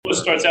It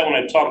starts out when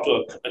I talk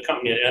to a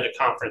company at a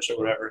conference or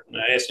whatever, and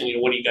I asked them,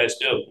 what do you guys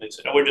do? And they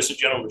said, we're just a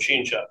general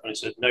machine shop. And I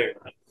said, no, you're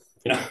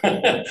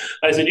not.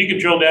 I said, you can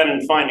drill down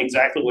and find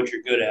exactly what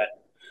you're good at.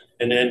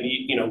 And then,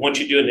 once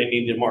you do it, they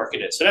need to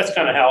market it. So that's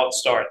kind of how it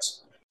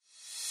starts.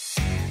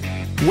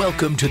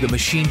 Welcome to the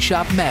Machine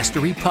Shop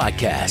Mastery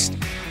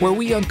Podcast, where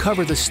we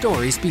uncover the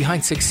stories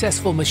behind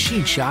successful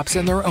machine shops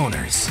and their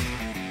owners.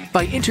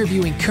 By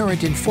interviewing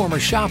current and former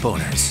shop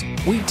owners,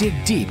 we dig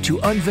deep to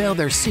unveil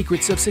their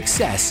secrets of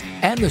success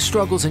and the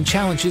struggles and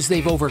challenges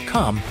they've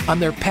overcome on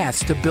their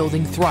paths to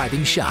building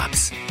thriving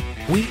shops.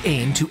 We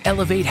aim to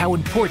elevate how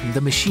important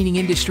the machining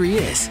industry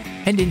is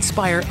and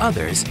inspire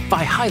others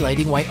by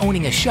highlighting why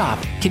owning a shop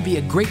can be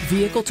a great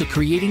vehicle to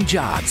creating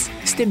jobs,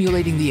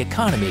 stimulating the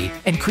economy,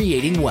 and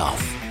creating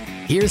wealth.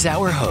 Here's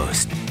our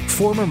host,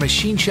 former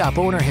machine shop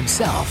owner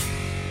himself,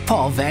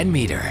 Paul Van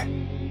Meter.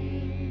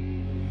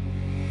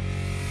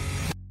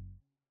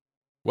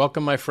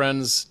 Welcome, my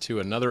friends, to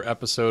another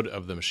episode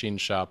of the Machine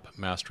Shop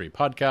Mastery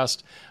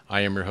Podcast.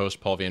 I am your host,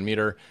 Paul Van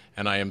Meter,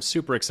 and I am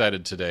super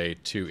excited today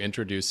to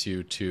introduce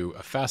you to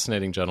a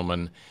fascinating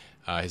gentleman.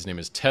 His name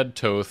is Ted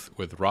Toth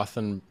with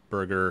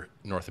Rothenberger,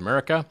 North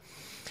America.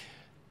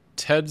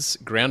 Ted's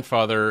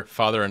grandfather,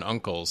 father, and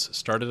uncles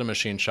started a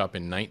machine shop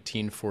in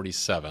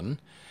 1947,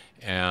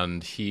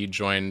 and he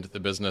joined the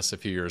business a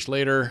few years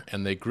later,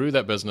 and they grew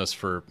that business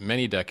for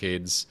many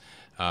decades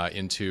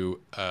into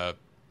a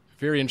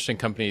very interesting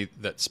company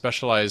that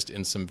specialized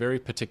in some very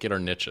particular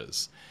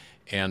niches.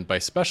 And by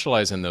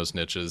specializing in those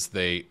niches,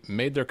 they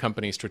made their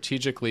company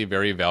strategically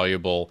very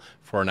valuable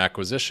for an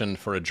acquisition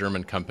for a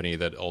German company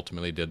that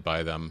ultimately did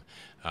buy them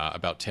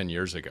about 10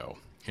 years ago.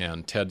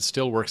 And Ted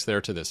still works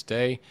there to this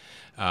day.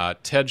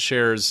 Ted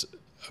shares,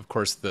 of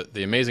course,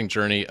 the amazing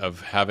journey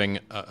of having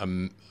a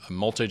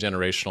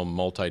multi-generational,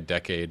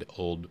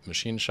 multi-decade-old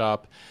machine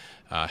shop,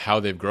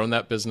 how they've grown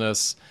that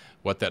business,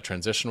 what that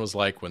transition was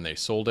like when they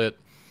sold it,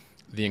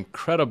 the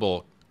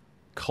incredible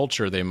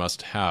culture they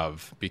must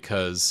have,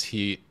 because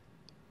he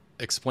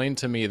explained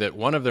to me that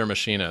one of their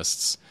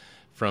machinists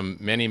from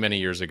many, many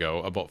years ago,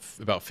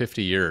 about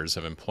 50 years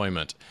of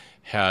employment,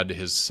 had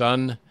his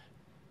son,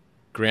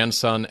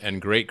 grandson,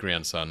 and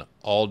great-grandson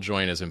all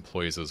join as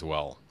employees as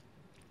well.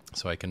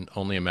 So I can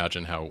only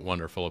imagine how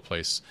wonderful a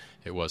place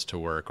it was to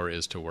work, or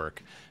is to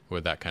work,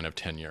 with that kind of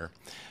tenure.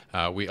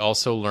 We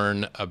also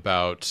learn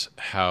about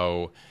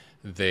how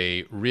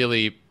they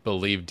really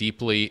believe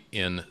deeply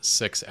in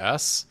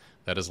 6S,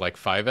 that is like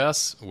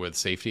 5S with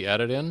safety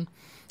added in,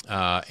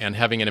 and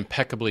having an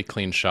impeccably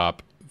clean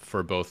shop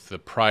for both the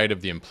pride of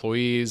the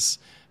employees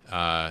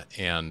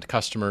and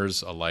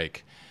customers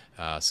alike.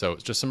 So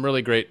just some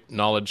really great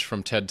knowledge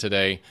from Ted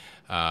today.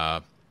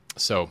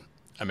 So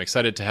I'm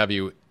excited to have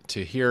you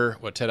to hear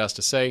what Ted has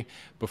to say.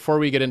 Before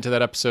we get into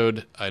that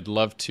episode, I'd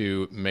love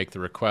to make the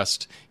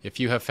request, if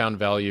you have found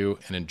value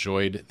and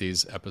enjoyed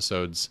these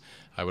episodes,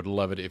 I would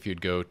love it if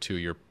you'd go to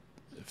your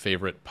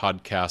favorite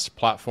podcast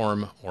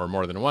platform, or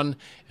more than one,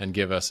 and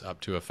give us up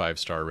to a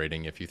 5-star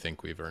rating if you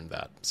think we've earned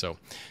that. So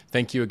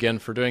thank you again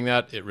for doing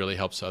that. It really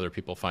helps other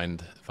people find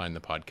the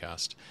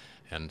podcast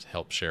and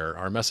help share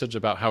our message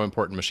about how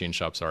important machine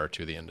shops are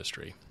to the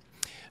industry.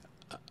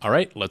 All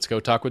right, let's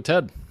go talk with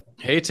Ted.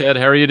 Hey, Ted,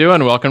 how are you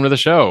doing? Welcome to the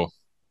show.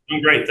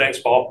 I'm great. Thanks,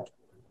 Paul.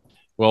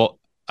 Well,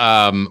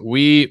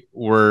 we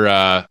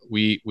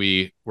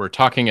were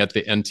talking at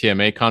the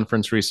NTMA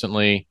conference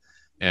recently,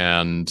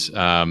 and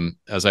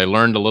as I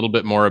learned a little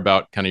bit more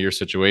about kind of your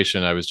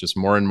situation, I was just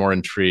more and more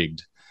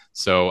intrigued.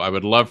 So I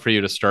would love for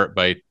you to start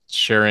by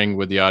sharing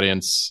with the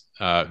audience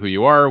who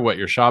you are, what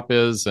your shop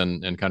is,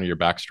 and kind of your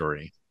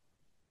backstory.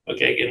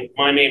 Okay, again,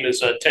 my name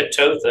is Ted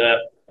Toth.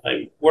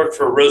 I work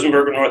for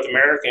Rosenberger North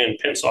America in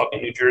Pensacola,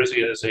 New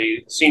Jersey, as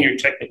a senior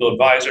technical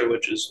advisor,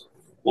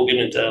 we'll get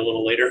into that a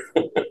little later.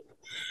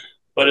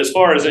 But as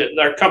far as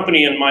our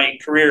company and my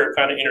career are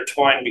kind of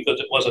intertwined because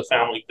it was a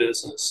family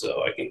business.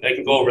 So I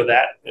can go over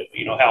that,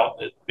 how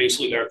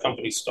basically our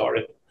company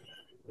started.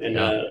 And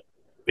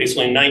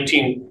basically in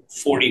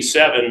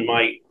 1947,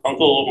 my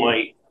uncle,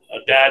 my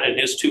dad, and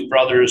his two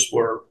brothers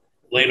were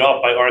laid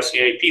off by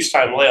RCA,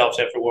 peacetime layoffs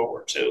after World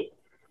War II.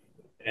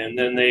 And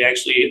then they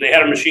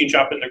had a machine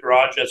shop in their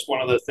garage. That's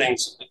one of the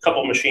things, a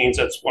couple machines.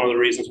 That's one of the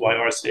reasons why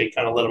RCA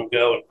kind of let them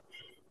go. And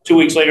 2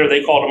 weeks later,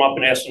 they called them up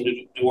and asked them to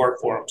do work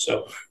for them.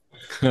 So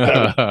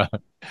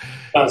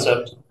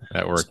concept.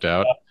 That worked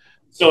out.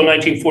 So in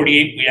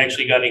 1948, we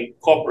actually got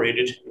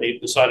incorporated. They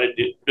decided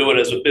to do it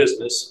as a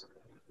business.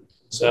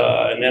 So,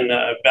 and then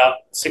about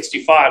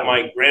 65,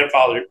 my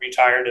grandfather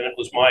retired, and it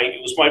was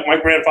my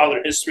grandfather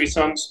and his three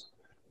sons.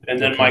 And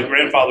then my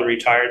grandfather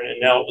retired, and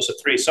now it was the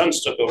three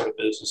sons took over the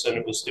business. And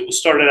it was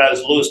started out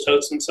as Louis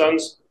Toth and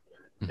Sons.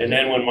 Mm-hmm. And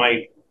then when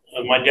my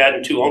dad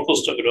and two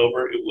uncles took it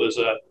over, it was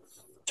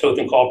Toth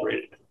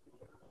Incorporated.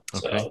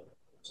 Okay.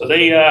 So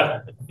they,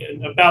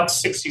 in about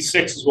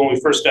 66 is when we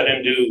first got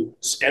into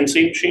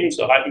NC machines,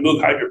 so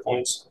Moog Hydro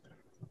Points.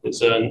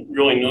 It's a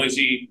really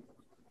noisy,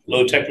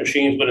 low-tech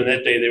machines, but in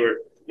that day they were,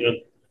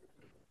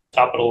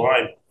 top of the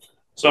line.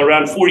 So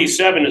around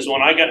 47 is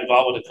when I got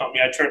involved with the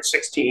company. I turned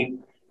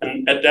 16,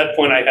 And at that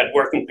point, I had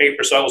working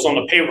paper, so I was on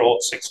the payroll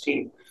at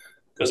 16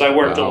 because I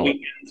worked on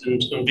weekends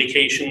and on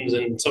vacations,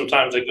 and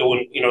sometimes I go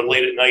and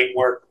late at night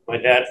work with my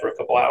dad for a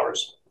couple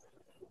hours.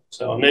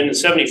 So, and then in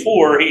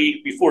 '74,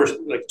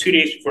 like 2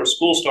 days before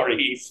school started,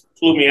 he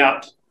flew me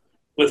out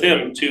with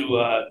him to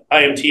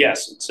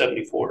IMTS in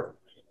 '74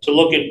 to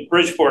look at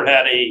Bridgeport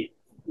had a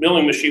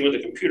milling machine with a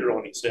computer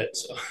on. He said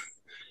so. It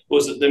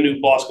was the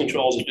new boss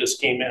controls that just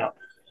came out.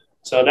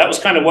 So that was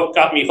kind of what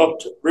got me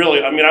hooked.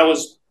 Really, I mean, I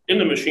was in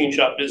the machine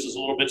shop business a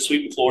little bit,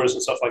 sweeping floors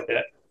and stuff like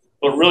that.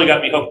 What really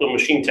got me hooked on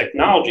machine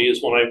technology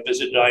is when I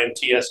visited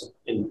IMTS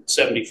in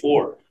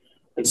 '74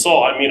 and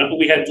saw. I mean,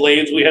 we had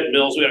lathes, we had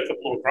mills, we had a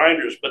couple of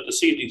grinders, but to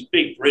see these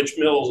big bridge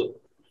mills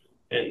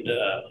and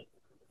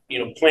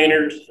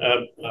planers,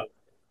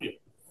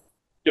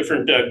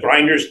 different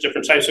grinders,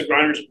 different types of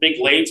grinders, big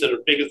lathes that are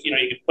big as you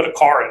could put a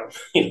car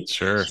in them.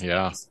 Sure,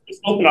 yeah. It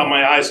opened up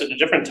my eyes to the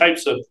different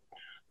types of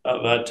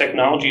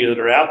technology that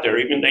are out there.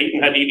 They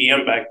even had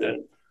EDM back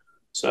then,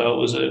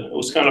 so it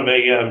was kind of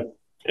an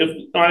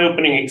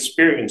eye-opening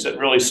experience that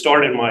really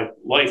started my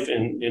life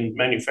in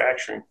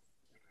manufacturing.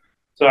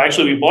 So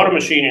actually, we bought a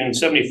machine in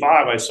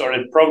 '75. I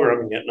started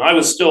programming it, and I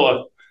was still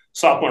a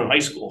sophomore in high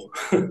school.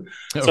 So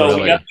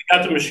really? we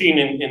got the machine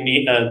in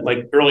the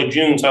like early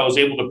June. So I was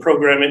able to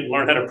program it and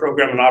learn how to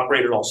program and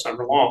operate it all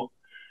summer long.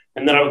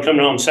 And then I would come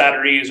in on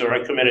Saturdays, or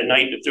I'd come in at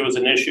night if there was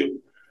an issue,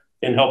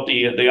 and help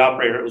the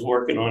operator that was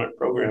working on it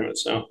program it.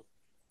 So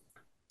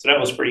that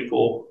was pretty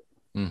cool.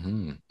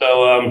 Mm-hmm.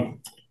 So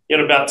in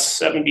about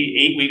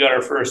 '78, we got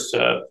our first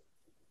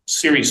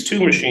Series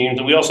 2 machines,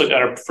 and we also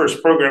got our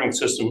first programming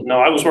system.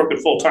 Now, I was working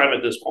full-time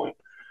at this point.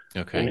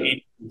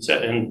 Okay.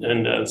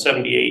 In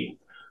 '78.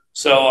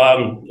 So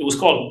it was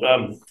called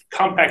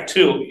Compact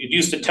 2. It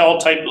used to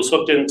teletype. It was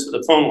hooked into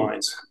the phone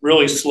lines.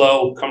 Really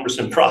slow,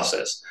 cumbersome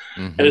process.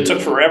 Mm-hmm. And it took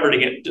forever to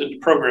get to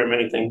program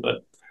anything.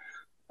 But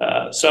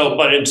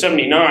in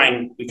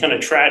 '79, we kind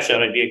of trashed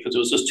that idea because it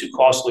was just too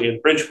costly.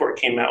 And Bridgeport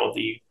came out with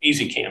the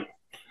EasyCam.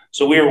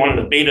 So we were one of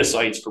the beta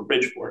sites for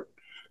Bridgeport.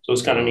 So it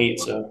was kind of neat.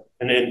 So,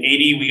 and then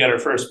 '80, we got our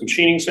first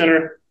machining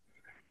center,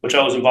 which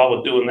I was involved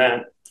with doing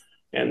that.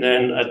 And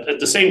then at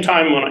the same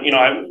time,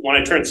 when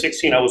I turned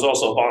 16, I was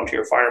also a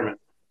volunteer fireman.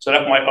 So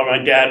that my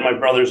dad, my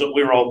brothers,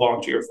 we were all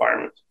volunteer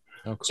firemen.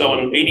 Oh, cool. So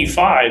in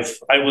 '85,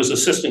 I was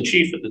assistant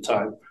chief at the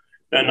time,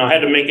 and I had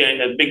to make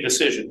a big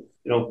decision,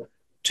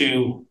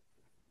 to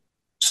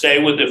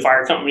stay with the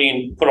fire company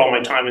and put all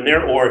my time in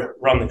there, or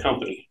run the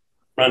company,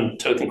 run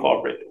Toth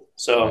Incorporated.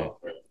 So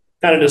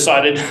kind of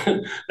decided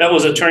that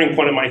was a turning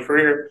point in my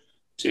career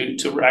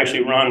to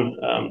actually run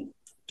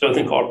Toth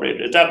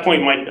Incorporated. At that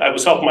point, I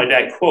was helping my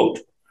dad quote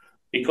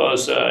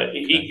because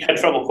he had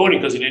trouble quoting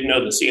because he didn't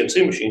know the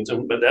CNC machines.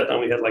 But at that time,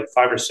 we had like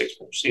 5 or 6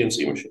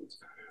 CNC machines.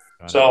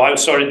 So I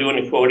started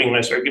doing the quoting, and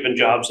I started giving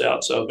jobs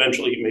out. So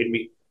eventually, he made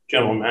me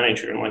general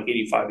manager in like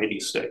 '85,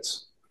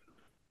 '86.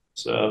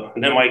 So,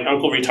 and then my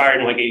uncle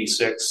retired in like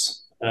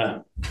 '86.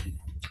 And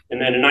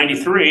then in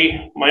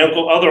 '93, my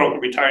other uncle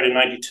retired in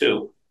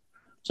 '92.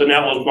 So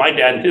now it was my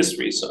dad and his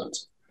 3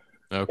 sons.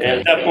 Okay. And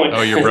at that point,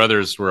 your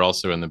brothers were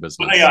also in the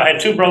business. Yeah, I had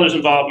 2 brothers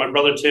involved, my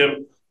brother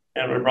Tim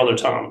and my brother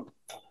Tom.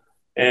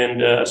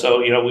 And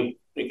so,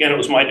 it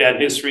was my dad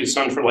and his 3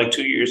 sons for like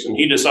 2 years, and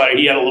he decided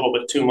he had a little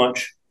bit too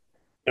much.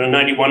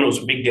 '91 was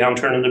a big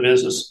downturn in the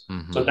business.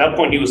 Mm-hmm. So at that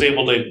point, he was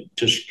able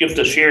to give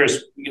the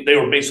shares. They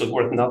were basically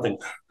worth nothing,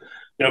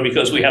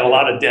 because we had a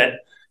lot of debt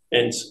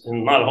and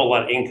not a whole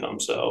lot of income.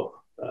 So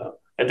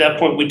at that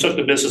point, we took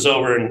the business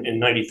over in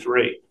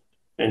 '93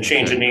 and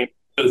changed the name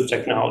to Toth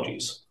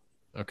Technologies.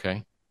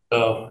 Okay.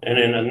 So, and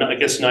then I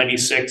guess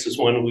 '96 is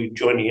when we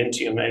joined the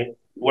NTMA,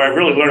 where I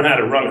really learned how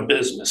to run a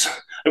business.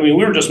 I mean,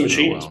 we were just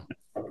machinists.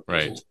 Oh, wow.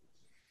 Right.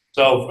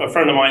 So a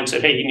friend of mine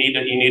said, "Hey, you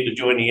need to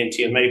join the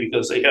NTMA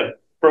because they have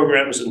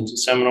programs and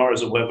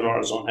seminars and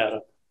webinars on how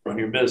to run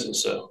your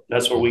business." So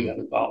that's where we got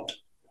involved.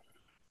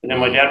 And then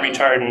my dad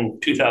retired in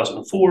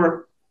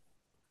 2004.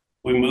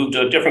 We moved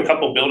to a different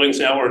couple of buildings.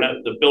 Now we're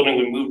in the building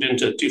we moved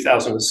into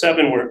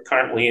 2007. We're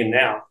currently in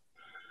now.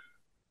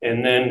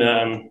 And then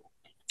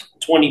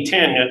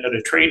 2010 at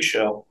a trade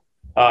show,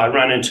 I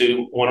ran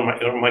into one of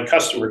my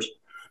customers,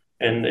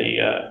 and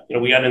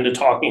we got into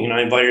talking, and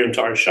I invited him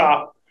to our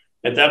shop.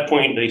 At that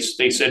point,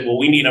 they said, "Well,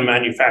 we need a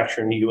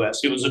manufacturer in the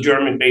U.S." It was a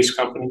German-based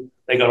company.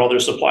 They got all their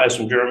supplies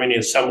from Germany,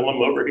 assembled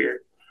them over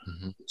here.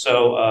 Mm-hmm.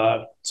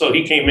 So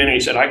he came in and he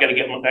said, "I got to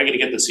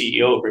get the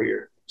CEO over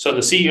here." So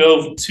the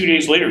CEO, 2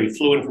 days later, he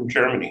flew in from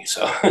Germany.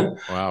 So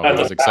wow, I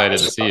was excited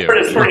to see you.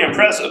 It's pretty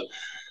impressive.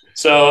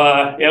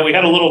 So we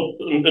had a little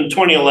in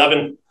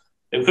 2011.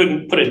 They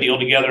couldn't put a deal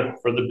together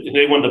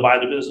they wanted to buy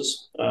the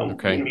business.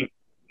 Okay.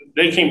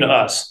 They came to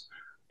us,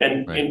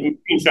 and right. in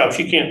machine shops,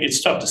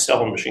 it's tough to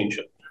sell a machine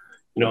shop,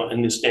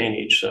 in this day and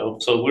age. So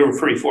we were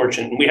pretty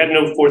fortunate, and we had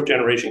no 4th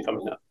generation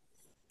coming up.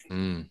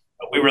 Mm.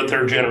 We were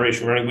 3rd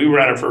generation running. We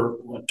ran it for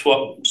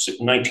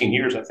 19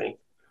 years, I think.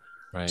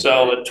 Right.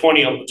 So at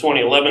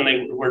 2011,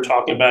 they were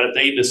talking about it.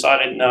 They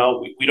decided,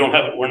 no, we don't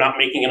have it. We're not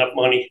making enough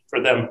money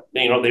for them.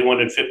 They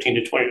wanted 15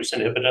 to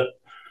 20% EBITDA.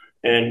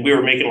 and we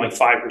were making like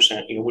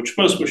 5%, which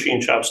most machine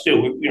shops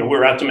do.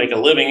 We're out to make a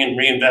living and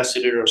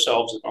reinvested it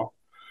ourselves and all.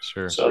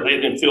 Sure. So they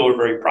didn't feel we were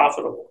very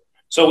profitable.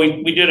 So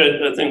we did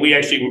a thing. We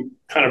actually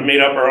kind of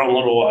made up our own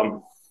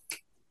little.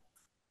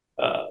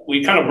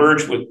 We kind of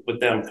merged with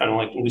them, kind of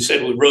like we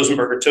said with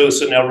Rosenberger Toth.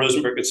 So now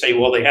Rosenberg could say,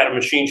 well, they had a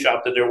machine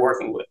shop that they're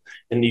working with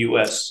in the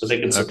U.S., so they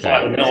could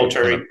supply the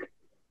military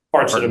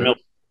parts of the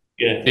military.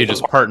 Yeah, you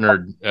just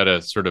partnered at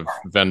a sort of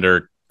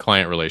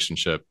vendor-client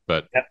relationship,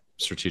 but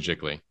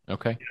strategically.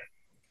 Okay.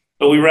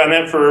 But we ran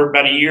that for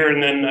about a year,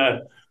 and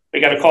then they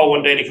got a call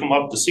one day to come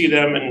up to see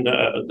them, and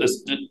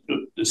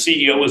the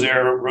CEO was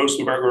there,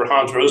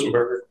 Hans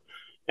Rosenberger,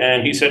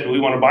 and he said, "We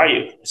want to buy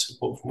you." I said,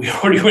 "Well, we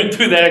already went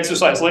through that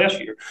exercise last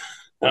year."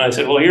 And I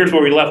said, "Well, here's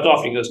where we left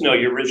off." He goes, "No,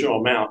 your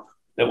original amount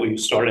that we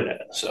started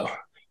at." So,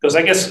 because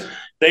I guess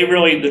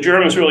the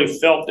Germans really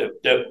felt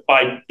that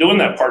by doing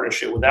that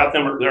partnership without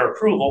their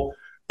approval,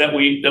 that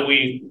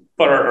we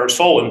put our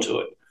soul into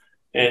it.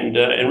 And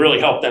really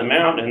help them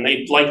out, and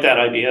they liked that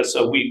idea.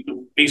 So we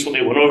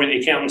basically went over the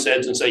accountants'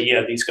 heads and said,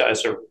 "Yeah, these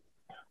guys are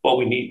what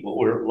we need, what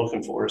we're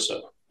looking for."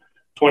 So,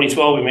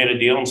 2012, we made a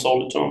deal and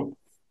sold it to them.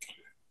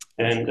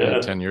 And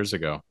 10 years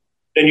ago.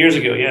 10 years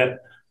ago, yeah.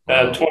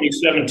 Wow.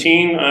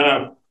 2017,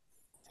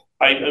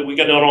 we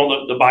got done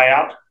all the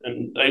buyout,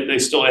 and they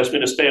still asked me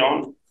to stay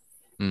on.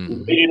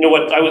 Mm-hmm. They didn't know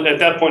what I was at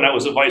that point. I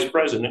was the vice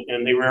president,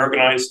 and they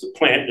reorganized the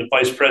plant. The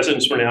vice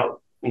presidents were now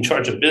in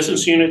charge of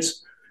business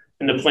units,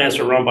 and the plants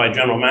are run by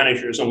general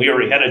managers, and we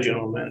already had a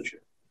general manager.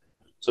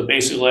 So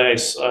basically,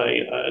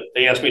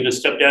 they asked me to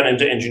step down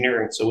into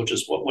engineering, so which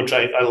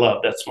I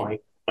love. That's my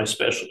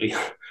specialty.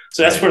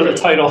 So that's where the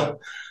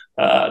title,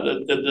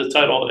 the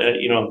title,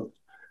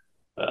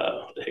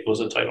 what the heck was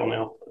the title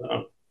now?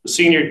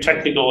 Senior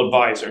Technical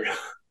Advisor.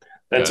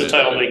 That's a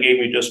title they gave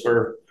me just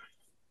for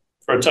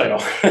a title.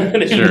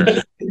 Sure.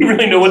 You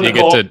really know what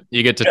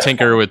you get to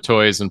tinker with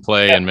toys and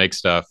play and make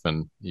stuff,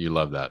 and you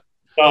love that.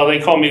 Well, they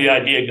call me the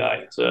idea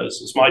guy. So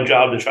it's my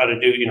job to try to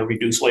do,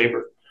 reduce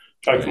labor,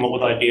 try to come up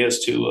with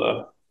ideas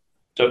to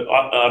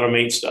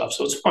automate stuff.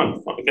 So it's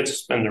fun. I get to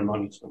spend their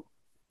money. So.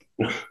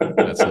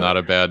 That's not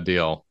a bad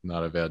deal.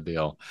 Not a bad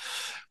deal.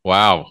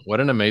 Wow. What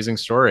an amazing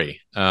story.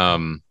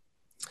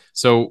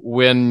 So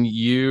when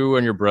you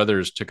and your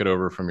brothers took it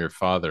over from your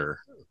father,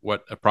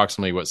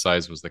 approximately what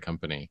size was the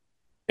company?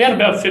 We had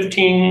about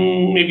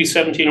 15, maybe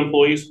 17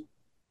 employees.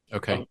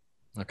 Okay.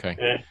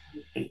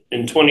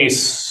 In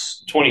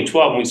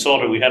 2012, when we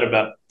sold it, we had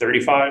about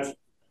 35.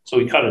 So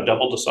we kind of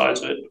doubled the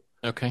size of it.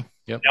 Okay.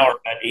 Yep. Now we're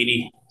at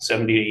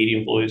 70 to 80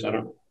 employees.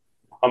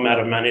 I'm out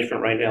of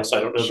management right now, so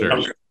I don't know the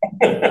number.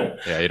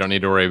 Yeah, you don't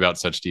need to worry about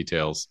such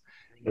details.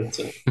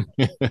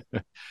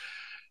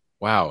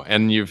 Wow.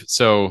 And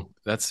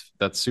that's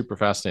super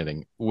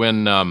fascinating.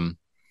 When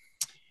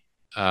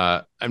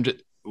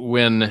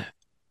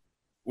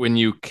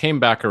you came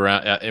back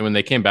around, and when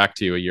they came back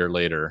to you a year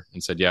later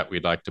and said, "Yeah,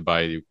 we'd like to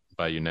buy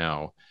you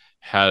now,"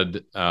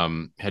 had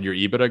your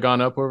EBITDA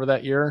gone up over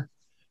that year?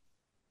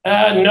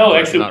 No,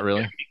 actually, not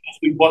really.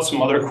 We bought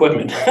some other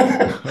equipment.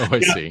 Oh, I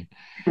see.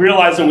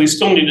 Realizing we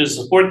still needed to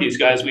support these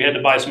guys, we had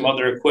to buy some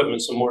other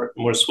equipment, some more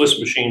Swiss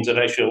machines that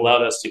actually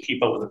allowed us to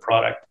keep up with the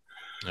product.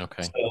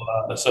 Okay.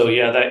 So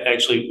yeah, that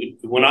actually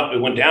went up. It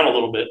went down a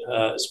little bit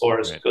as far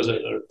as because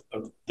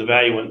the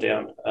value went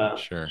down.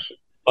 Sure.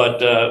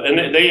 But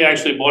and they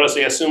actually bought us.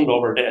 They assumed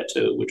all our debt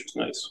too, which was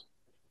nice.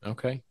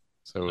 Okay.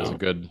 So it was a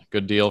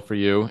good deal for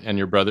you and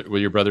your brother. Were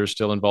your brothers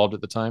still involved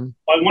at the time?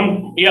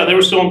 They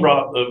were still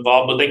involved,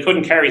 but they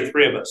couldn't carry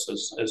three of us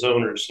as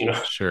owners.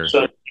 Sure.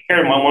 So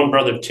carried my one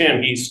brother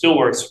Tim. He still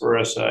works for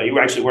us. He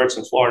actually works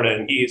in Florida,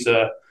 and he's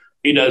our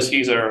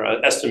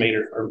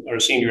estimator, our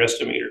senior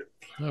estimator.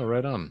 Oh,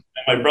 right on.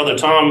 And my brother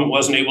Tom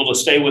wasn't able to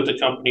stay with the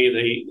company.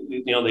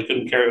 They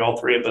couldn't carry all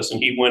three of us,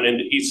 and he went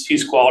into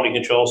he's quality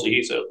control, so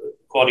he's a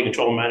quality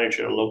control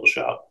manager at a local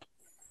shop.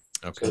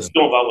 Okay. So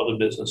still involved with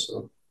the business.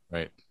 So.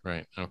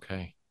 Right.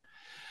 Okay.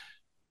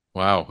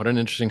 Wow. What an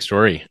interesting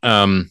story.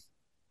 And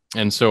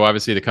so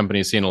obviously the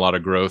company's seen a lot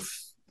of growth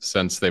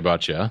since they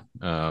bought you.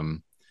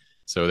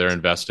 So they're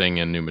investing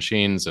in new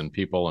machines and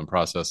people and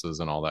processes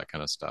and all that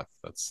kind of stuff.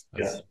 That's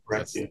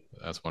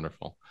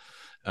wonderful.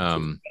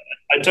 We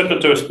took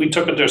it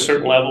to a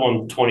certain level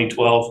in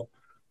 2012,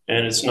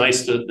 and it's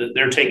nice that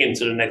they're taking it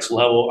to the next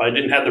level. I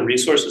didn't have the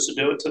resources to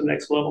do it to the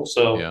next level.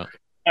 So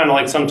kind of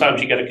like sometimes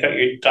you got to cut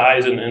your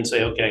ties and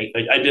say, okay,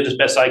 I did as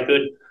best I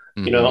could.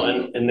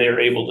 And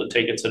they're able to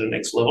take it to the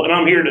next level. And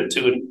I'm here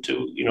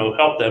to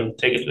help them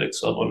take it to the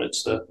next level. And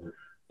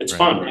it's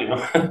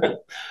fun,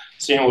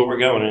 seeing where we're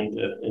going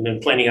and then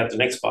planning out the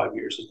next 5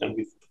 years is going to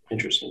be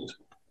interesting.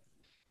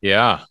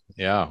 Yeah.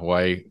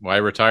 Why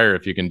retire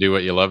if you can do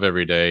what you love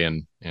every day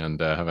and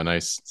have a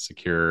nice,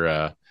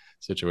 secure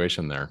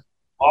situation there?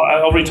 Well,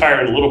 I'll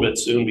retire a little bit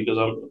soon because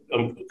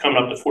I'm coming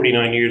up to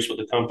 49 years with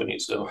the company.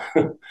 So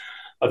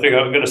I figure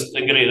I'm gonna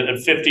at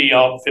 50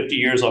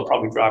 years, I'll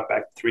probably drop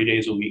back 3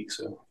 days a week.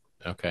 So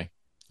okay.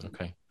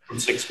 From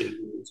 60.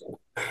 So.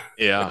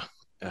 Yeah,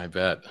 I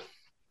bet.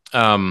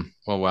 Well,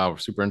 wow,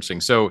 super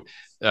interesting. So,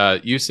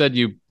 you said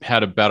you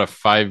had about a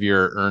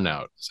 5-year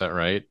earnout. Is that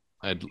right?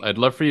 I'd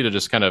love for you to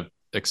just kind of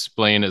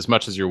explain as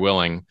much as you're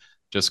willing,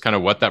 just kind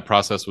of what that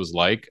process was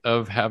like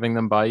of having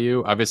them buy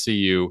you.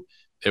 Obviously,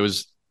 it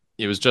was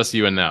it was just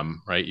you and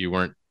them, right? You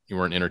weren't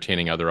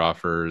entertaining other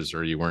offers,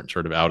 or you weren't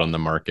sort of out on the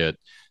market.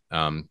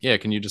 Yeah,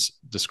 can you just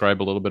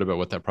describe a little bit about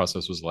what that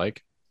process was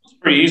like? It's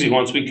pretty easy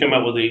once we came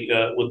up with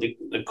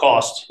the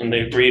cost and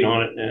they agreed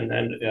on it,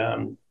 and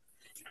it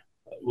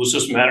was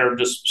just a matter of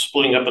just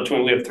splitting up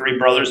between. We have three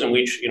brothers, and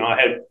we each, I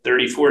had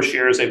 34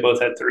 shares. They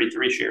both had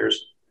 33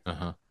 shares,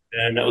 Uh-huh.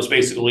 and that was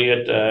basically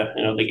it.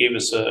 They gave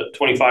us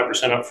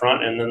 25% up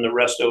front, and then the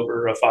rest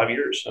over 5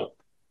 years. So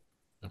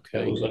it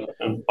Okay. was a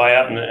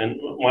buyout. And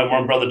my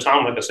one brother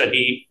Tom, like I said,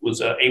 he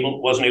wasn't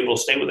able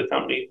to stay with the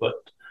company, but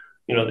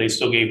they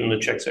still gave him the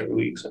checks every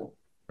week, so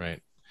Right.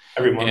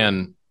 every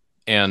month.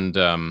 And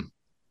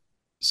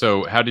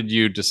so how did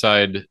you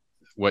decide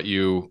what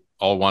you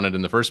all wanted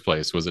in the first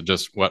place? Was it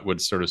just what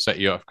would sort of set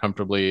you up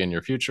comfortably in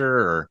your future,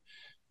 or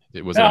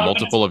was it a No,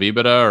 multiple of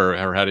EBITDA,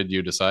 or how did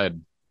you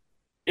decide?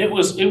 it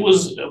was a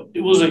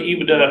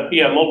EBITDA,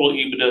 yeah, multiple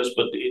EBITDAs,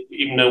 but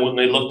even though when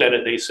they looked at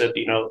it, they said,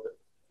 we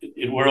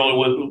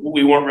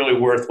weren't really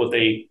worth what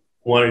they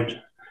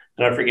wanted,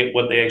 and I forget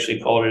what they actually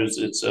called it.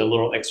 It's a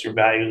little extra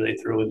value they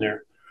threw in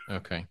there,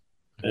 Okay.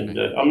 and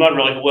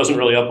Okay. wasn't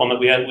really up on it.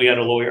 We had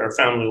a lawyer, our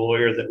family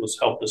lawyer, that was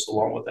helped us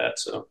along with that.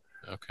 So,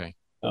 Okay.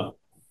 uh,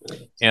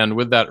 And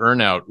with that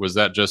earnout, was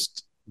that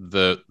just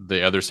the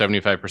other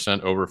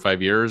 75% over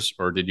 5 years,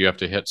 or did you have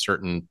to hit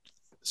certain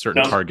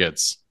no,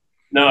 targets?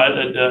 no,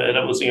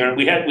 that was the earn.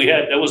 We had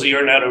that was the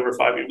earn out over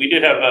 5 years. We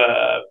did have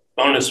a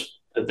bonus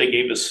that they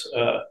gave us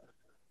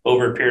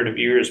over a period of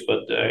years.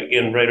 But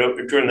again, right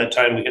over during that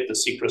time, we hit the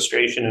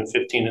sequestration in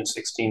 15 and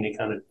 16. They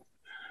kind of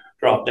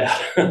dropped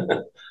out,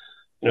 with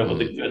Mm,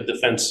 the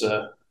defense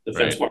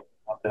right. market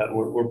dropped out.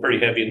 We're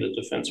pretty heavy in the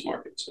defense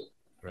market. So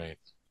Right.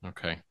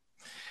 Okay.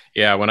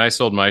 Yeah, when I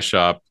sold my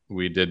shop,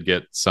 we did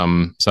get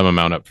some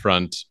amount up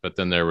front, but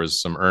then there was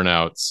some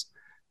earnouts.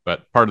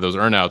 But part of those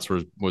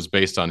earnouts was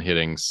based on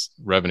hitting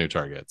revenue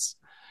targets,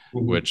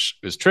 mm-hmm. which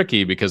is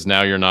tricky because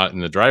now you're not in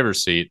the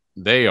driver's seat;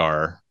 they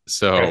are. Right.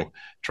 So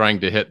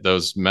trying to hit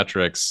those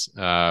metrics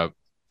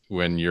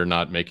when you're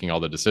not making all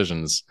the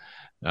decisions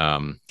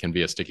can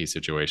be a sticky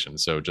situation.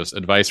 So just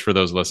advice for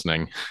those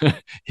listening: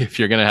 if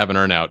you're going to have an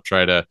earnout,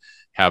 try to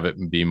have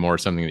it be more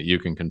something that you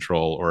can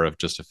control, or if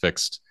just a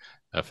fixed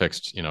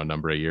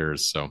number of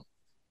years. So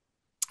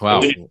Yeah, wow.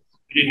 we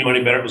didn't know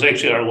any better. It was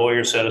actually our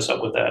lawyer set us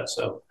up with that.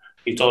 So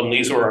he told them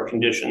these were our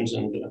conditions,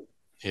 and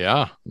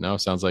Yeah, no,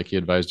 sounds like he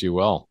advised you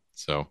well.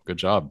 So good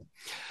job.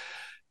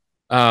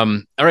 All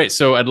right,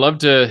 so I'd love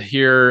to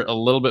hear a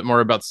little bit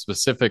more about the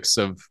specifics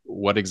of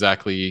what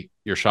exactly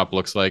your shop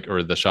looks like,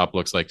 or the shop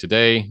looks like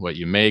today, what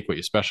you make, what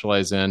you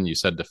specialize in. You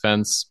said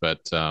defense, but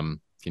can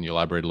you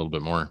elaborate a little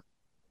bit more?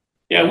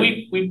 yeah,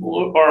 we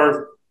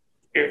are.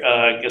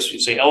 I guess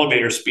you'd say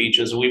elevator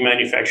speeches. We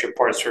manufacture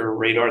parts for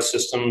radar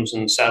systems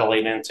and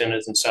satellite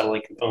antennas and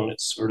satellite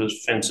components for the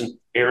defense and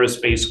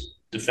aerospace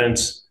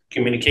defense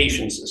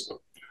communication system,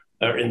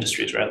 or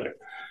industries rather.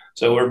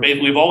 So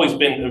we've always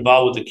been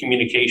involved with the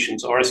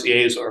communications.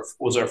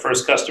 Was our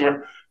first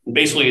customer. And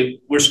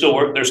basically, they're still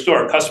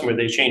our customer.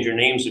 They change their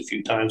names a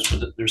few times,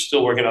 but they're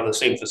still working on the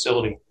same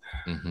facility.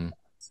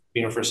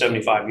 Mm-hmm. For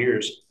 75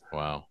 years.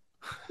 Wow.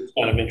 It's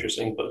kind of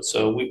interesting. But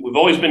so we've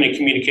always been in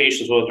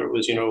communications, whether it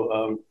was,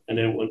 and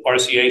then when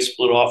RCA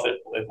split off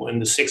in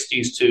the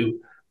 60s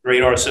to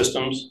radar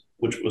systems,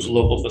 which was a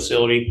local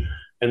facility.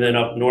 And then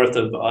up north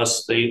of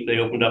us, they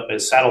opened up a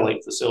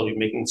satellite facility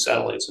making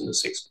satellites in the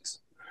 60s.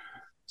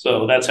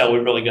 So that's how we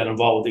really got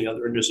involved with the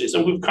other industries.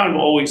 And we've kind of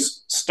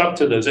always stuck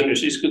to those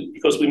industries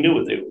because we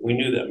knew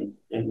them.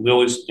 And we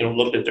always,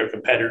 looked at their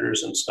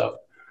competitors and stuff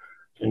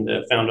and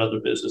found other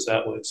business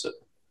that way. So.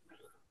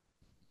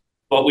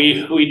 But we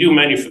do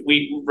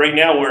we right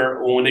now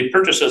when they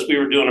purchased us, we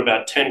were doing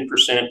about 10%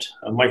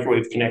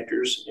 microwave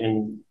connectors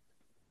and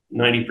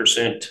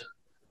 90%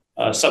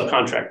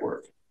 subcontract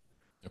work.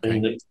 And Okay.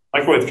 the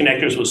microwave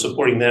connectors was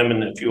supporting them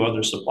and a few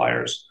other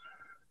suppliers.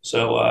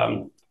 So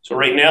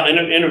right now,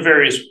 in a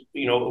various,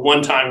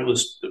 one time it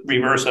was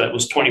reverse. That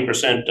was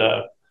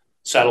 20%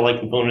 satellite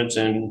components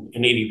and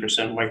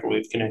 80%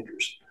 microwave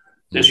connectors.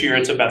 This year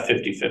it's about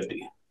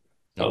 50-50.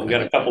 We got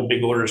Okay. a couple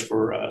big orders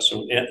for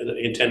some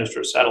antennas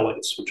for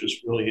satellites, which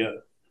is really,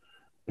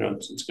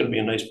 it's going to be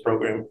a nice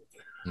program.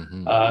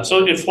 Mm-hmm.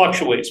 So it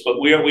fluctuates, but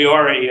we are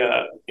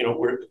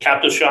we're a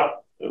captive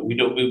shop. We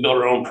build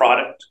our own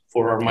product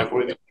for our Okay.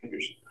 microwave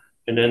connectors,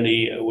 and then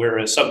we're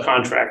a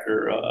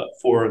subcontractor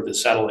for the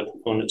satellite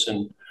components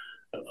and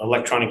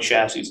electronic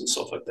chassis and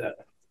stuff like that.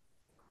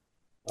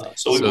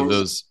 So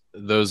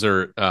those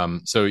are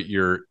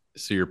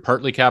so you're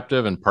partly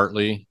captive and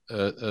partly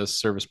a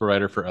service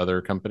provider for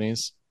other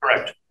companies.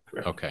 Correct.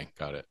 Correct. Okay,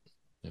 got it.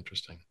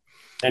 Interesting.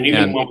 And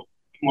even And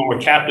when we're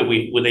captive,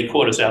 they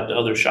quote us out to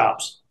other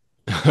shops.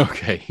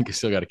 Okay, you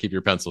still got to keep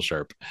your pencil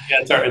sharp.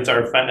 Yeah, it's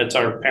our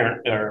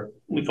parent, or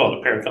we call it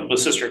a parent company,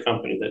 the sister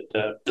company that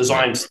Right.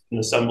 designs and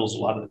assembles a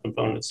lot of the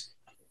components.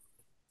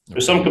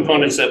 There's some Okay.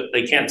 components that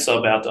they can't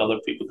sub out to other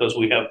people because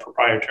we have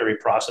proprietary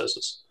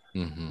processes.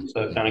 Mm-hmm.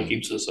 So it kind of Mm-hmm.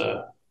 keeps us,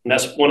 and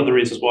that's one of the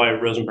reasons why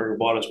Rosenberger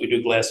bought us. We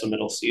do glass and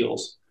metal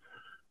seals,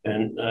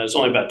 and there's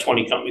only about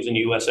 20 companies in the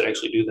U.S. that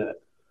actually do that.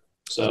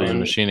 So So, you're and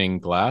machining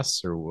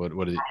glass, or what?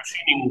 What?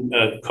 machining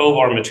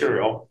Kovar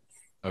material,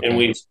 and Okay.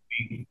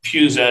 we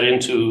fuse that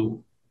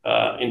into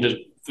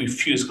we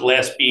fuse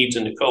glass beads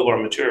into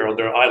Kovar material.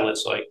 They're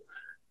eyelets like.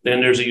 Then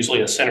there's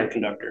usually a center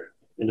conductor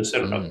in the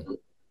center of Mm.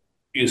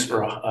 used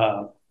for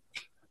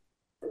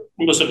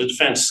most of the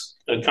defense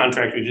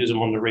contractors use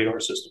them on the radar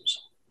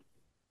systems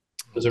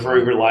because they're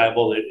very Okay.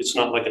 reliable. It's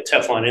not like a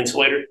Teflon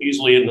insulator.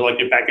 Usually, in like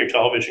the back of your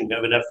television, you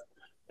have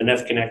an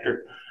F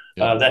connector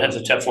Yep. that has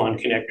a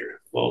Teflon connector.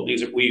 Well,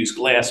 we use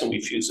glass and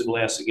we fuse the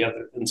glass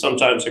together. And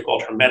sometimes they're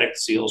called hermetic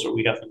seals, where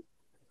we have to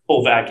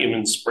pull vacuum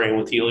and spray them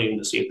with helium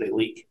to see if they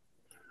leak.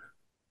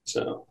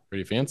 So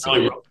Pretty fancy.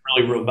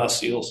 really robust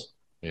seals.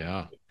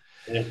 Yeah.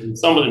 And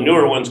some of the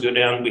newer ones go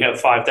down. We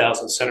have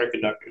 5,000 center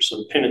conductors, so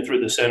the pinning through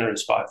the center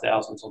is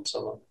 5,000s on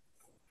some of them.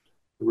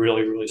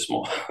 Really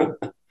small.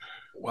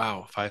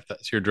 Wow. So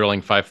you're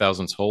drilling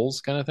 5,000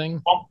 holes, kind of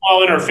thing.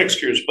 Well, in our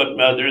fixtures, but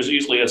there's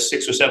usually a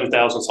 6 or 7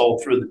 thousandths hole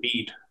through the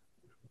bead.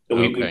 So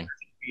we Okay.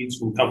 beads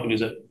from companies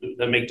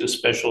that make this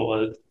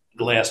special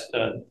glass,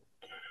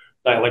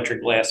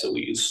 dielectric glass that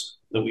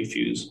we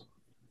fuse.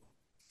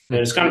 And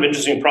it's kind of an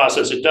interesting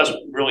process. It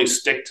doesn't really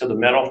stick to the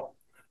metal.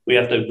 We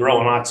have to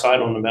grow an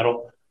oxide on the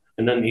metal,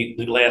 and then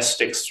the glass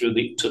sticks to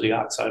the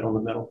oxide on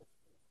the metal.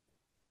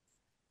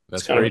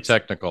 That's very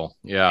technical.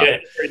 Yeah. Yeah,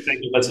 it's very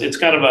technical. It's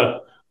kind of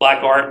a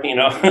black art,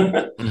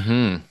 Mm-hmm.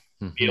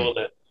 be Mm-hmm. able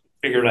to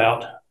figure it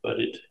out. But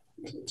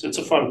it's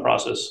a fun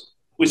process.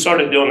 We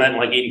started doing that in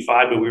like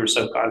 '85, but we were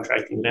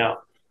subcontracting it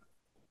out.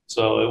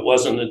 So it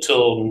wasn't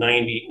until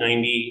 90,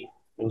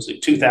 it was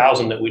like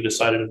 2000 that we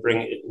decided to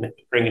bring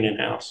it in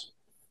house.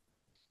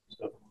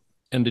 So,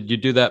 And did you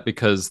do that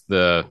because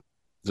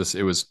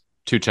it was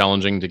too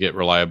challenging to get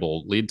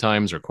reliable lead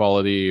times or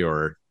quality,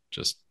 or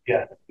just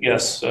yeah,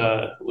 yes,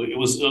 it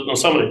was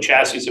some of the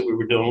chassis that we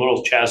were doing,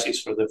 little chassis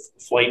for the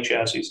flight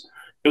chassis.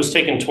 It was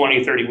taking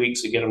 20, 30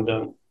 weeks to get them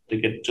done, to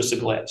get just the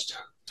glass.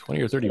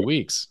 20 or 30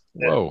 weeks?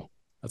 Yeah, Whoa,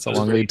 that's a it was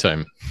long great. lead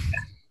time.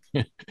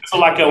 There's a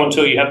lot going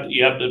to. You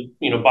have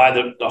to buy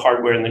the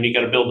hardware, and then you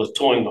got to build the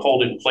tooling to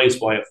hold it in place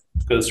while it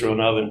goes through an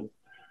oven.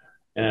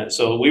 And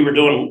so we were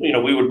doing,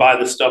 we would buy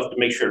the stuff to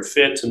make sure it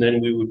fits, and then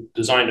we would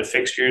design the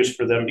fixtures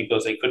for them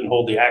because they couldn't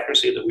hold the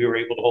accuracy that we were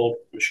able to hold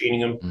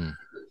machining them. Mm.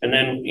 And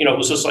then, it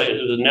was just like,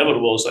 it was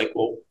inevitable. It's like,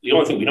 well, the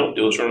only thing we don't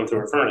do is run them through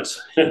our furnace.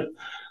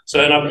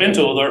 So, and I've been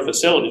to other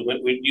facilities.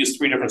 We used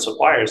 3 different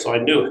suppliers, so I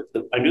knew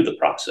the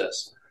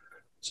process.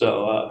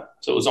 So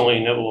it was only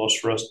inevitable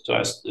for us to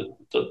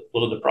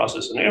look at the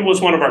process. And it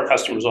was one of our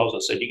customers also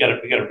said, you got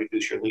to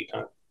reduce your lead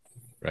time.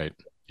 Right.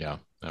 Yeah,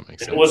 that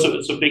makes And sense.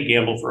 it's a big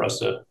gamble for us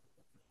to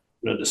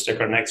stick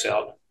our necks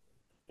out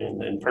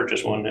and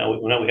purchase one.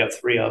 Now we have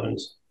 3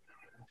 ovens,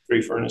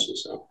 3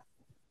 furnaces. So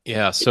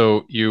Yeah.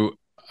 So you,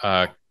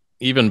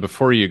 even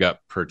before you got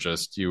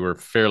purchased, you were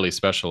fairly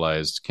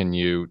specialized. Can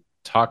you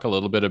talk a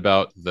little bit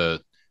about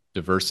the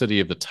diversity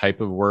of the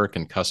type of work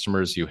and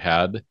customers you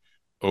had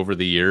over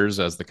the years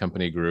as the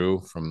company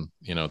grew from,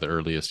 the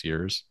earliest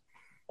years?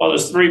 well,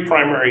 there's 3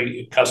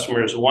 primary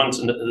customers. One's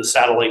in the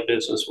satellite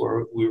business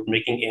where we were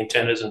making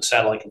antennas and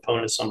satellite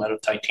components, some out of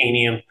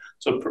titanium.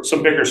 So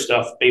some bigger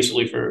stuff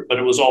basically but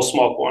it was all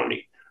small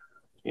quantity.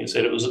 You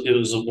said it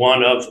was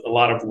one of a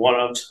lot of one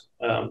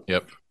ofs.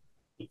 Yep.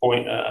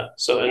 Point.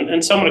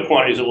 And some of the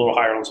quantities are a little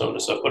higher on some of the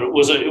stuff, but it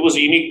was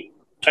a unique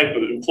type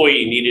of employee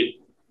you needed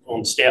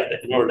on staff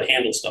in order to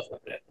handle stuff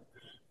like that.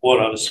 One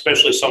of,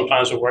 especially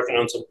sometimes we're working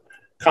on some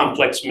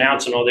complex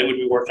mounts and all, they would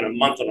be working a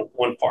month on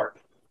one part.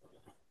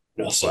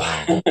 So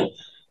Wow.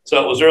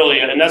 so it was early,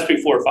 and that's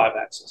before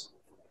 5-axis.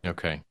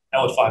 Okay.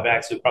 Now with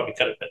 5-axis, we probably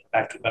cut it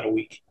back to about a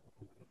week.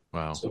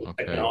 Wow. So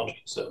Okay.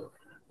 technology. So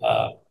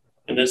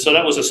and then so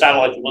that was a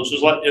satellite, which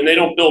was like, and they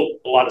don't build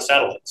a lot of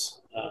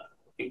satellites.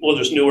 Well,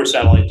 there's newer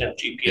satellites now,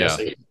 GPS.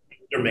 Yeah.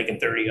 They're making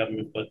 30 of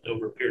them, but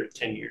over a period of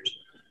 10 years.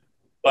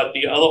 But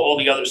all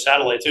the other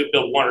satellites, they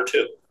build 1 or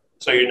 2.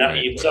 So you're not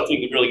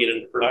something you can really get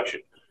into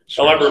production.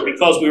 Sure. However,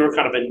 because we were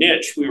kind of a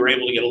niche, we were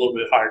able to get a little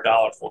bit higher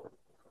dollar for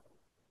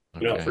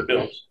them, Okay. for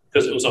domes,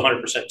 because it was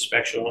 100%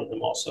 inspection on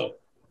them also.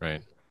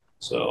 Right.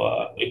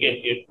 So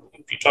again, if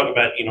you talk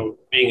about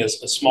being a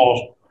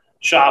small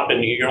shop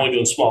and you're only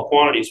doing small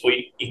quantities, well,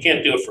 you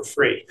can't do it for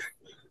free.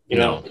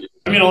 No.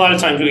 I mean, a lot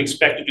of times we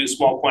expect to do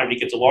small quantity,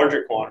 get to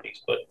larger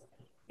quantities, but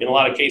in a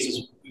lot of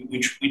cases,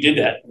 we did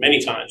that many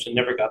times and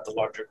never got the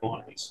larger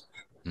quantities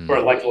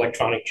for like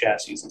electronic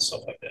chassis and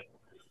stuff like that.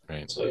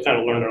 Right. So we kind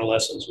of learned our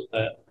lessons with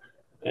that.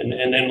 And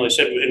then, like I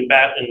said,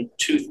 in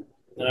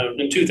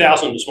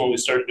 2000 is when we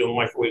started doing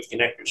microwave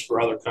connectors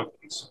for other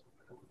companies,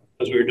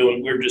 because we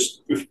were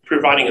just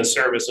providing a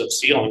service of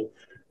sealing,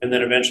 and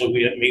then eventually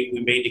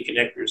we made the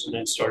connectors and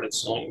then started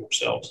selling them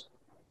ourselves.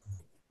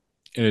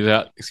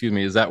 And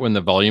is that when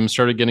the volume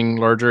started getting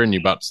larger and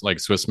you bought like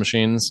Swiss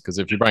machines? Because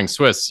if you're buying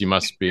Swiss, you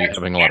must be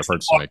having a lot of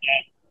parts to make.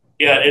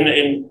 Yeah,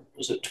 and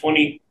was it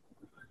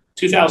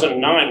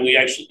 2009? We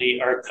actually,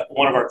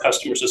 one of our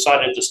customers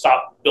decided to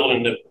stop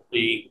building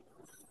the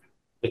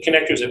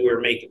connectors that we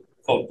were making,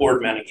 called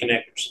board mounted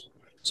connectors.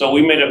 So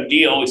we made a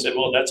deal. We said,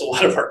 well, that's a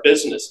lot of our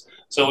business.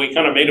 So we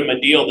kind of made them a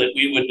deal that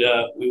we would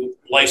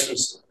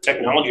license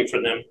technology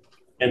for them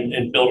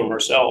and build them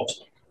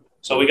ourselves.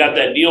 So we got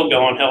that deal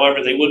going.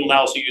 However, they wouldn't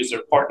allow us to use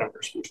their part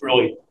numbers, which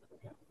really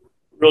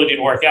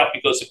didn't work out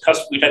because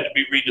we'd have to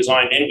be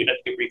redesigned and we'd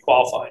have to get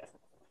requalified.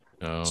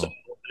 Oh. So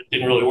it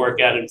didn't really work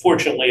out.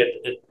 Unfortunately,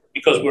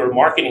 because we were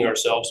marketing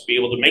ourselves to be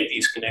able to make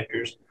these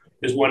connectors,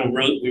 is when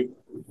we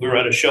were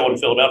at a show in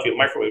Philadelphia, a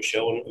microwave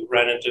show, and we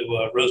ran into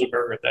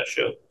Rosenberger at that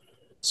show.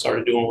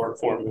 Started doing work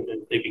for them,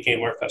 and they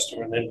became our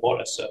customer and then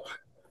bought us. So,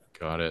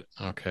 got it.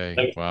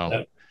 Okay.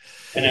 Wow.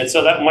 And then,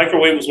 so that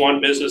microwave was one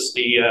business.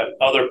 The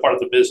other part of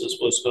the business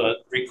was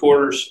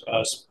recorders,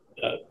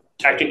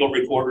 tactical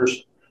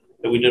recorders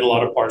that we did a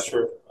lot of parts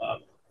for.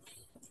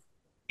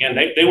 And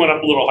they went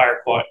up a little higher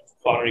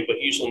quantity,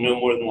 but usually no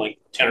more than like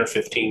 10 or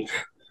 15.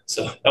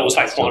 So that was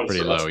high quantity.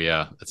 Pretty low,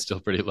 yeah. That's still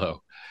pretty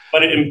low.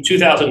 But in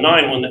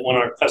 2009, when one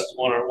of our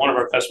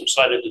customers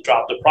decided to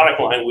drop the product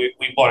line,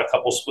 we bought a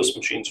couple Swiss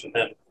machines from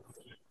them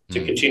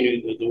to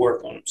continue the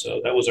work on them.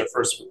 So that was our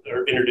first,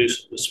 or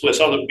introduced the Swiss.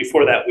 Although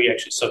before that, we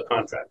actually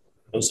subcontract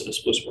most of the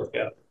Swiss work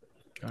out.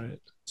 Got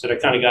it. So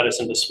that kind of got us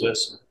into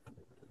Swiss.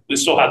 We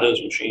still have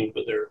those machines,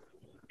 but they're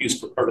used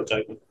for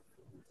prototyping.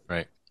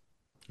 Right.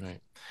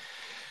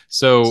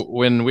 So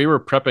when we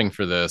were prepping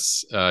for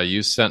this,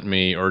 you sent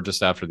me, or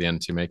just after the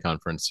N2MA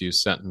conference, you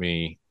sent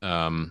me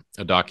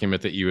a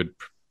document that you had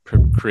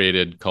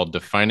created called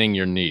Defining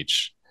Your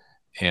Niche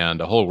and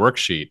a whole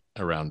worksheet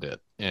around it.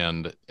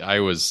 And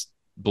I was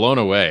blown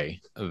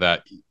away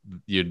that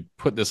you'd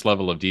put this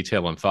level of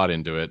detail and thought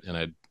into it.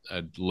 And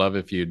I'd love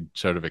if you'd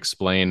sort of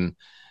explain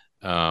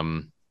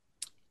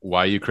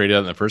why you created it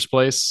in the first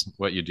place,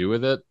 what you do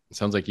with it. It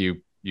sounds like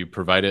you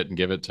provide it and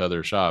give it to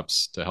other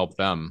shops to help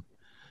them.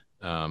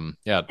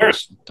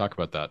 Talk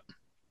about that.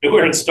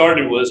 Where it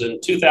started was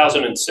in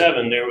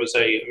 2007. There was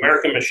a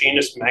American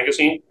Machinist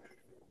magazine,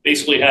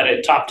 basically had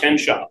a top 10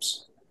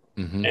 shops.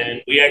 Mm-hmm.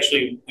 And we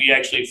actually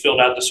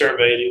filled out the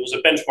survey. It was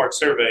a benchmark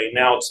survey.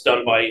 Now it's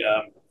done by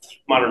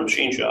Modern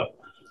Machine Shop.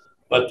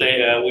 But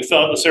we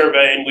filled out the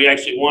survey, and we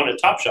actually won a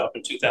top shop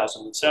in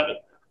 2007.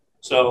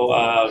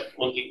 So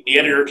when the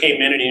editor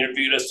came in and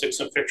interviewed us, took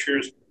some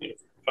pictures,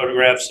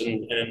 photographs,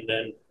 and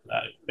then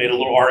made a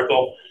little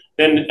article.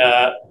 Then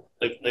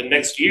the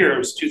next year, it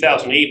was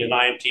 2008 in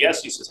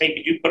IMTS, he says, hey,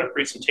 could you put a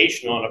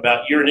presentation on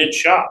about your niche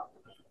shop?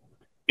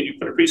 Could you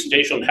put a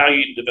presentation on how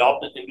you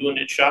developed it into a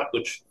niche shop,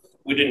 which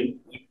we didn't.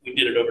 We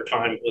did it over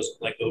time. It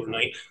wasn't like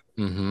overnight.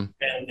 Mm-hmm.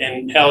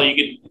 And how you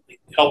could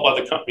help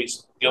other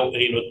companies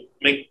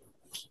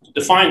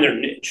define their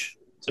niche.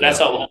 So that's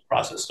how the whole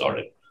process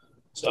started.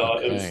 So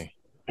It was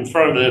in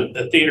front of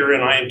the theater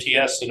in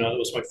IMTS. It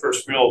was my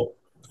first real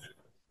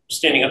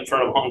standing up in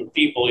front of 100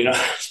 people.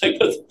 It's like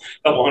a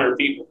couple hundred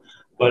people.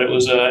 But it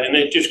was, and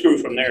it just grew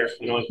from there.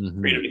 I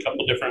created a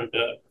couple different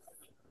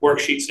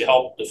worksheets to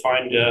help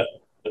define the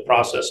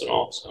process and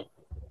all. So.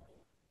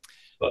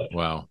 But.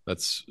 Wow,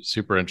 that's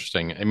super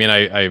interesting. I mean,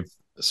 I've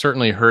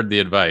certainly heard the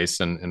advice,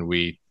 and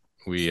we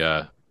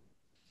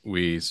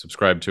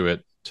subscribe to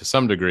it to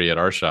some degree at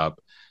our shop.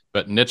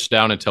 But niche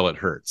down until it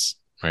hurts,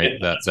 right?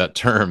 Yeah. That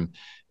term,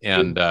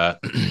 and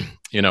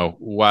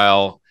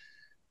while,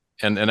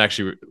 and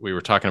actually we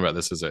were talking about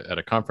this at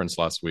a conference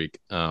last week.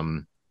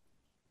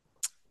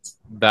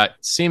 That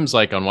seems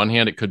like on one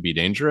hand it could be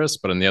dangerous,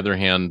 but on the other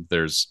hand,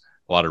 there's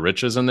a lot of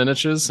riches in the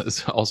niches,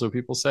 as also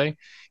people say.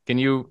 Can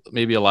you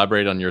maybe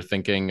elaborate on your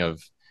thinking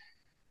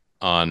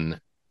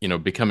on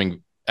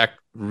becoming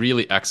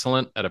really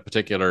excellent at a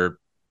particular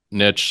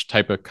niche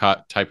type of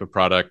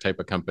product, type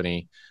of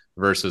company,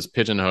 versus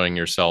pigeonholing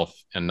yourself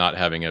and not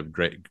having a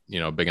great,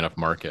 big enough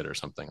market or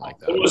something like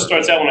that? It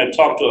starts out when I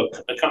talk to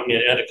a company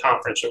at a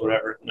conference or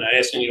whatever, and I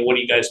asked them, what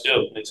do you guys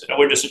do? And they said,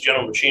 we're just a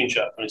general machine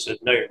shop. And I said,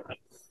 no, you're not.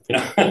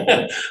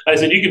 I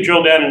said, you can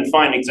drill down and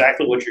find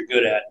exactly what you're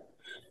good at.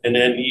 And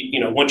then,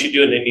 once you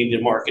do it, they need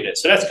to market it.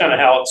 So that's kind of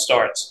how it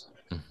starts.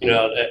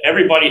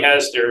 Everybody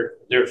has their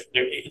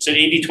it's an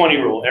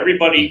 80-20 rule.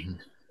 Everybody,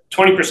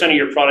 20% of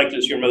your product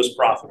is your most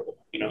profitable,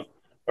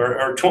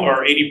 or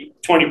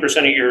 20%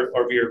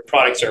 of your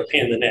products are a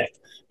pain in the neck.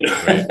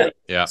 Right.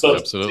 Yeah, so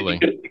absolutely.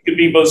 It could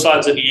be both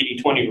sides of the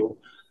 80-20 rule.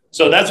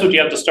 So that's what you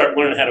have to start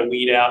learning how to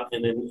weed out.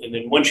 And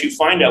then once you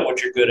find out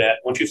what you're good at,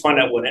 once you find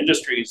out what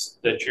industries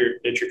that your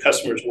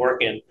customers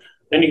work in,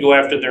 then you go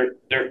after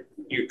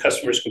your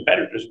customers'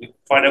 competitors.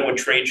 Find out what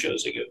trade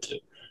shows they go to.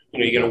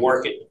 You're going to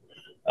work it.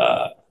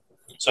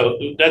 So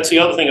that's the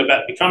other thing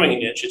about becoming a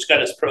niche. It's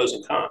got its pros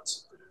and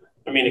cons.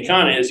 I mean, the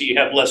con is you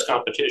have less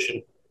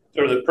competition,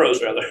 or the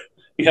pros rather.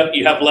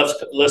 You have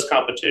less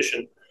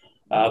competition,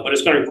 but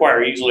it's going to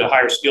require usually a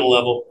higher skill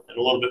level and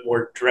a little bit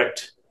more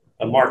direct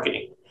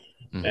marketing.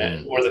 Mm-hmm.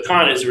 And or the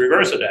con is the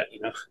reverse of that.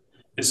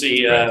 It's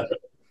the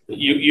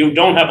you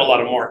don't have a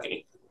lot of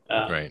marketing,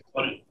 Right.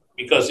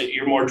 because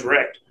you're more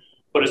direct.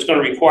 But it's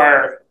going to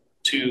require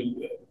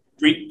to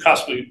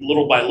possibly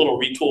little by little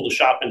retool the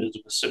shop into a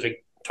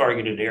specific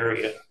targeted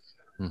area,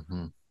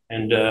 Mm-hmm.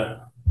 and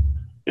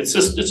it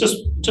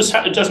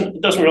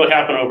doesn't really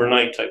happen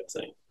overnight type of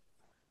thing.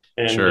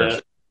 And Sure.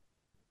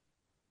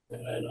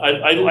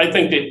 I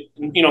think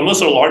that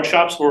most of the large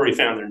shops have already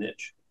found their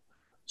niche.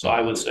 So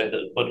I would say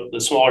that, but the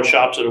smaller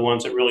shops are the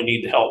ones that really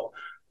need the help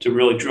to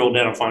really drill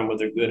down and find what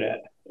they're good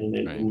at, and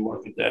then Right.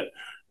 market that.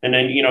 And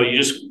then you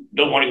just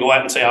don't want to go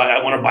out and say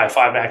I want to buy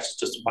 5 axis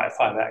just to buy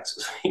 5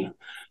 axis.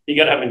 You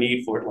got to have a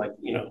need for it, but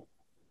you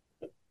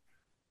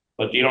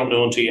don't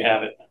know until you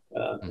have it,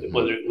 Mm-hmm.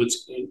 whether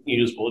it's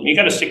usable. And you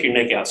got to stick your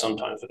neck out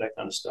sometimes for that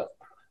kind of stuff.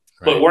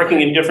 Right. But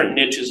working in different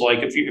niches, like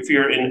if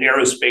you're in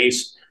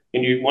aerospace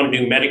and you want to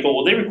do medical,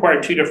 well, they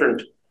require two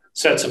different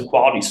sets of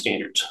quality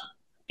standards.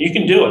 You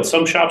can do it.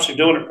 Some shops are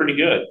doing it pretty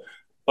good,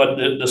 but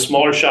the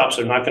smaller shops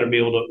are not going to be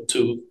able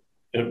to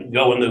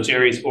go in those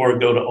areas or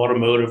go to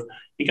automotive.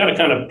 You got to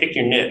kind of pick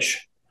your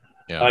niche,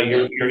 Yeah.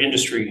 your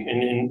industry,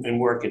 and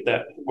work at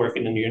that,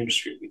 working in your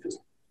industry, because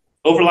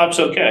overlap's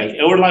okay.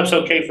 Overlap's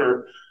okay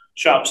for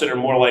shops that are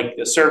more like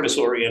service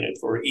oriented,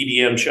 for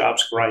EDM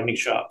shops, grinding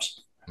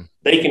shops.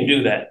 They can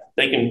do that.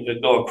 They can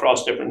go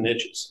across different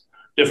niches,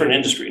 different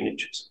industry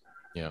niches.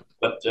 Yeah.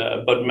 But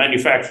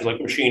manufacturers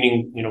like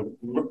machining,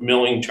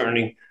 milling,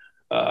 turning,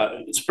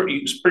 it's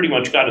pretty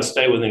much got to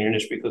stay within your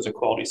niche because of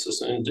quality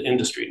system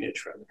industry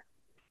niche, rather.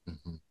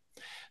 Mm-hmm.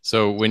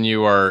 So when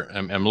you are,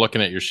 I'm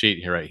looking at your sheet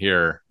here, right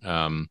here.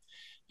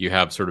 You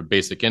have sort of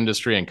basic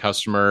industry and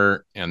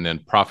customer, and then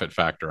profit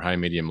factor, high,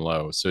 medium,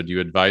 low. So do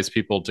you advise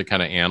people to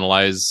kind of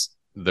analyze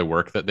the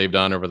work that they've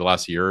done over the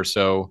last year or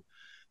so?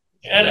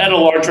 At a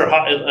larger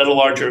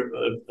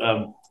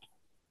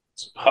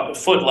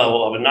foot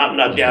level of it,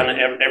 not down in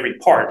every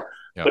part,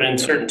 Yep. but in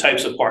certain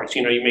types of parts.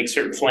 You make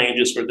certain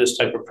flanges for this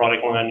type of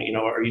product line.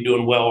 Are you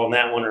doing well on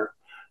that one? Or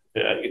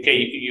okay,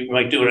 you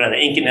might do it at an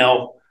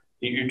Inconel.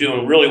 You're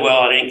doing really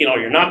well at Inconel.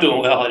 You're not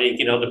doing well at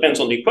Inconel. Depends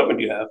on the equipment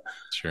you have.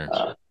 Sure.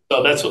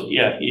 So that's what.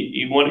 Yeah,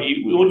 you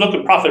look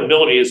at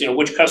profitability as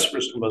which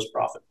customers are the most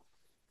profitable.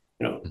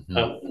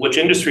 Which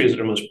industry is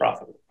the most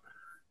profitable,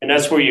 and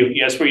that's where you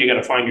got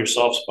to find your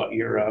soft spot,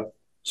 your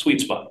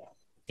sweet spot.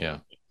 Yeah.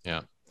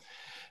 Yeah.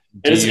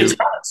 And it's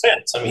common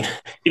sense. I mean,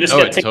 you just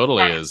it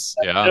totally is.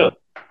 Yeah.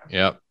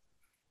 Yeah.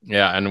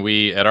 Yeah. And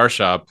we, at our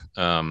shop,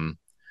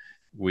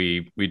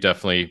 we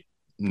definitely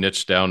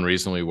niched down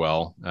reasonably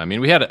well. I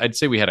mean, I'd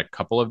say we had a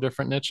couple of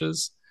different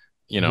niches,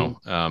 and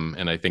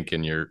I think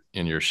in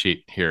your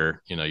sheet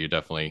here, you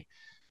definitely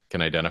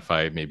can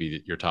identify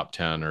maybe your top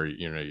 10 or,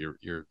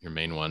 your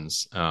main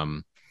ones.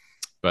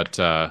 But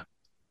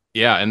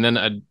yeah. And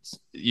then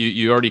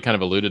you already kind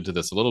of alluded to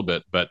this a little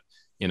bit, but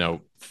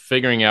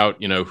figuring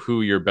out,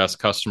 who your best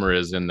customer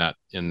is in that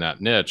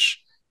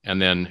niche,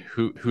 and then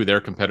who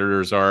their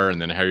competitors are,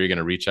 and then how you're going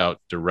to reach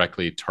out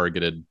directly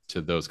targeted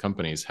to those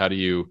companies. How do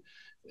you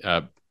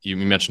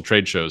mentioned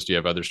trade shows. Do you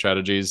have other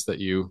strategies that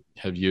you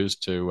have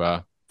used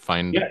to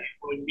find? Yeah,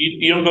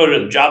 you don't go to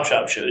the job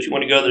shop shows. You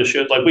want to go to the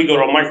shows, like we go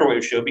to a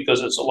microwave show,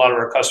 because it's a lot of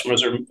our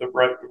customers are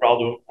all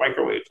doing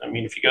microwaves. I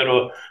mean, if you're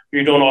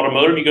doing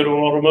automotive, you go to an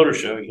automotive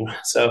show.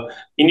 So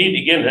you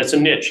need, again, that's a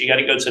niche. You got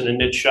to go to the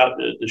niche shop,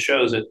 the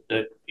shows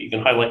that you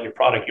can highlight your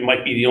product. You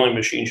might be the only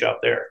machine shop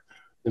there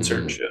in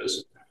certain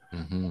shows.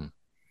 Mm-hmm.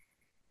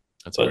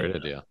 That's a great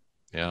idea.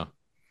 Yeah.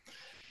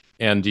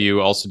 And do you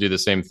also do the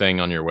same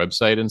thing on your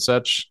website and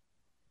such?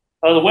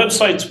 The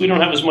websites we don't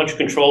have as much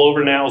control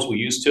over now as we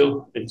used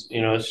to. It's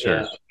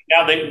Sure.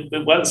 Now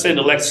let's say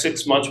the next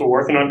 6 months we're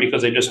working on,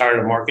 because they just hired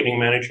a marketing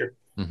manager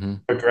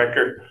or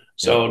director.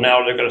 So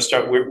now they're going to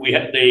start.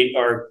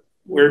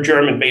 We're a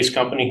German-based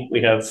company.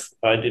 We have,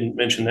 I didn't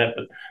mention that,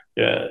 but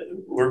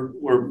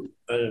we're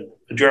a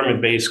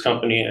German-based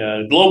company,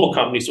 a global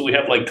company. So we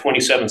have like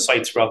 27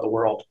 sites throughout the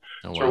world.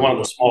 Oh, wow. So we're one of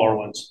the smaller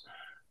ones.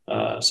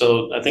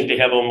 So I think they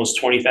have almost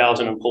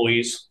 20,000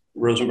 employees.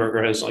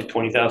 Rosenberger has like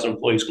 20,000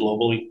 employees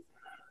globally.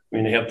 I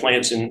mean, they have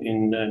plants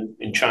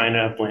in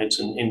China, plants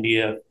in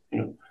India.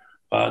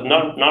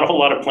 Not a whole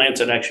lot of plants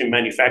that actually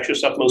manufacture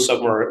stuff. Most of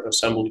them are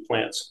assembly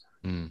plants,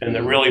 and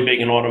they're really big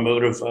in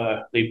automotive.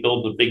 They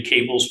build the big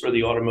cables for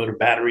the automotive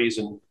batteries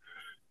and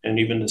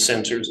even the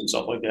sensors and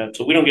stuff like that.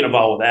 So we don't get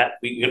involved with that.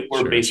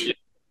 We're basically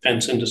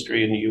defense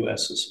industry in the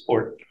U.S. to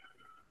support.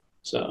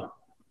 So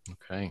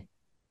okay.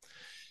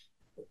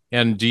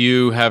 And do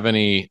you have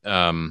any?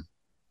 How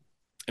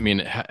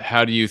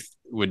do you?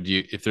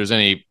 If there's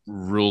any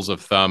rules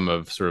of thumb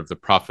of sort of the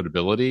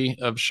profitability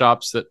of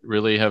shops that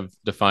really have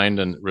defined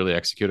and really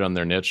execute on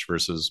their niche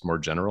versus more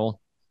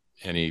general,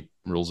 any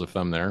rules of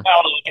thumb there?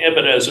 Well,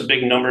 EBITDA is a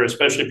big number,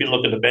 especially if you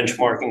look at the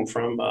benchmarking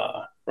from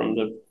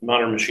the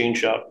modern machine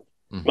shop.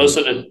 Most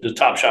of the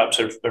top shops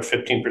are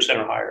 15%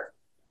 or higher.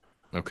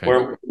 Okay.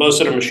 Where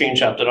most of the machine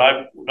shops that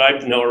I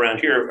know around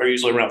here are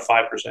usually around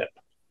 5%.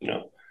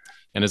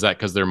 And is that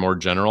because they're more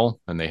general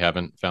and they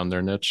haven't found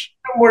their niche?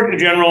 More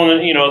general,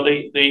 and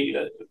they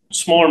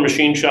smaller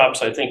machine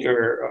shops, I think,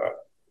 are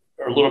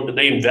are a little bit,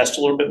 they invest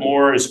a little bit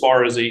more as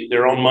far as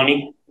their own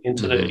money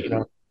into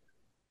the.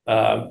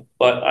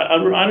 But I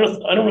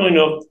don't really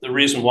know the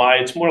reason why.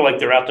 It's more like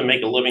they're out to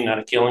make a living, not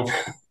a killing.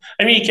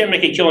 I mean, you can't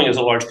make a killing as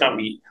a large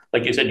company.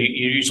 Like you said, you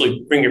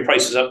usually bring your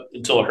prices up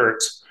until it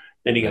hurts,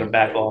 then you got to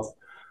back off.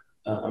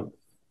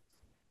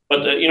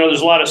 But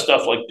there's a lot of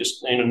stuff like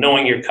just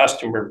knowing your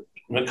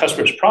the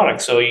customer's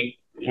product. So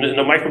in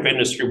the microwave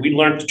industry, we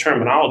learned the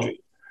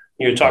terminology.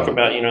 You talk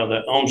about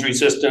the ohms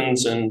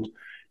resistance and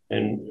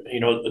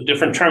the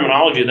different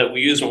terminology that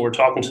we use when we're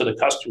talking to the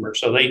customer.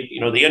 So they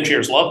the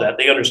engineers love that.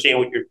 They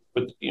understand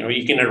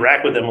you can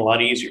interact with them a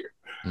lot easier.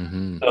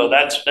 Mm-hmm. So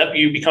that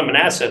you become an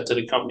asset to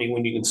the company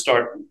when you can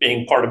start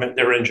being part of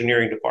their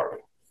engineering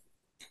department.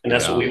 And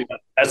that's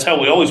how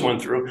we always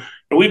went through.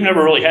 And we've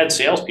never really had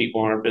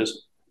salespeople in our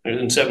business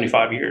in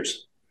 75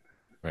 years.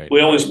 Right.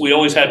 We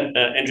always had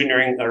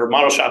engineering or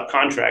model shop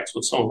contracts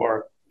with some of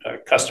our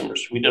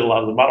customers. We did a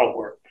lot of the model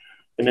work,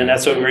 and then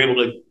that's how we were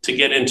able to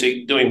get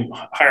into doing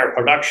higher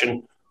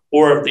production.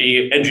 Or if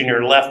the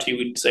engineer left, he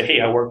would say,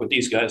 "Hey, I work with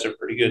these guys; they're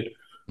pretty good."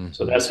 Mm-hmm.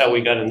 So that's how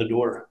we got in the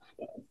door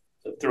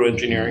through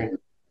engineering. Mm-hmm.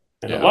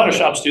 And a lot of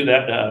shops do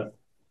that,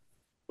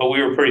 but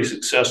we were pretty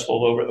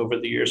successful over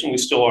the years, and we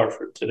still are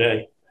for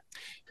today.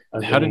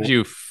 How did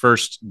you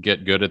first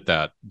get good at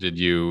that?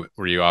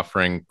 Were you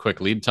offering quick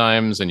lead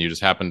times and you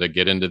just happened to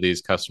get into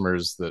these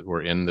customers that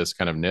were in this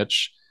kind of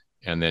niche,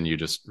 and then you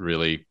just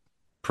really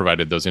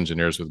provided those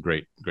engineers with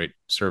great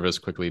service,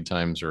 quick lead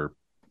times? Or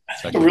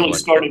it really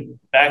started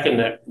back in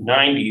the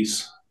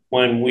 90s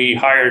when we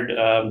hired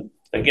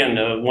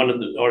one of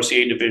the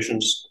RCA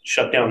divisions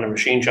shut down their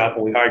machine shop,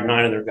 and we hired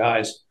 9 of their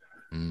guys.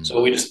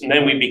 So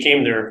then we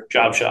became their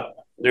job shop,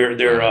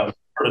 their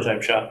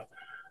prototype shop.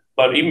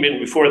 But even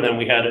before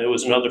then, it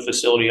was another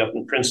facility up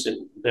in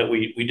Princeton that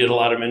we did a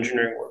lot of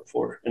engineering work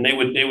for, and they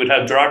would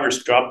have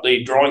drivers drop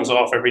the drawings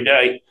off every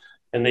day,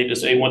 and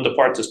they want the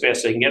parts as fast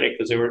as they can get it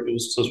because it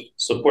was to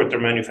support their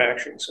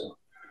manufacturing. So,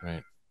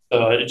 right.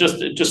 It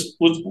just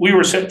was, we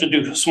were set to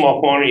do a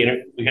small quantity,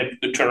 and we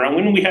had good turnaround.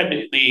 When we had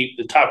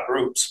the top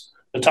groups,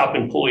 the top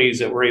employees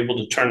that were able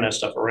to turn that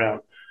stuff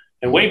around.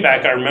 And way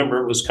back, I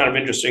remember it was kind of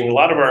interesting.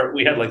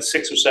 We had like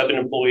 6 or 7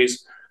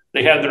 employees.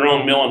 They had their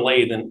own mill and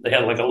lathe, and they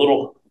had like a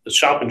little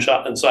shop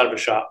inside of a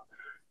shop.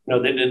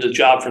 They did the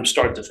job from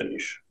start to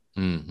finish.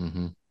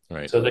 Mm-hmm.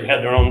 Right. So they had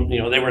their own.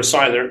 They were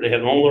assigned they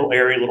had their own little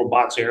area, little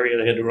box area.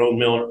 They had their own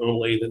mill, their own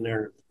lathe in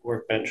their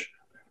workbench.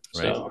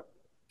 Right. So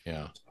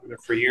yeah,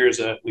 for years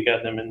we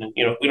had them, and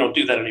we don't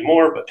do that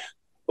anymore.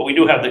 But we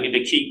do have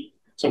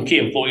some key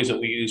employees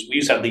that we use. We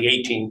used to have the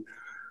A-team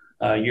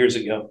years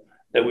ago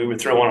that we would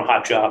throw on a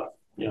hot job.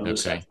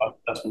 The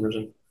customers,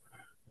 and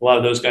a lot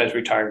of those guys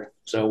retired,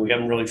 so they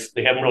haven't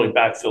really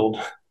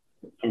backfilled.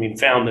 I mean,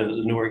 found the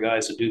newer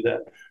guys to do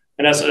that,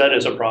 and that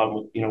is a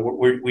problem.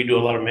 We do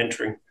a lot of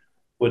mentoring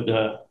with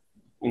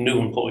new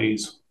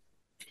employees.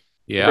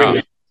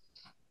 Yeah,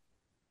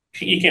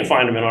 you can't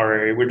find them in our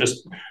area.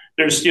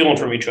 They're stealing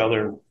from each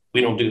other.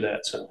 We don't do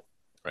that. So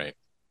right.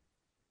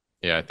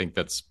 Yeah, I think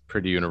that's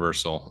pretty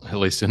universal, at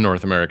least in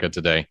North America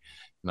today,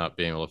 not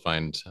being able to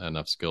find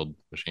enough skilled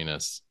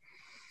machinists.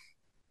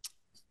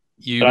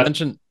 You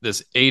mentioned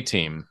this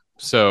A-team.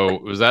 So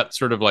was that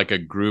sort of like a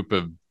group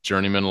of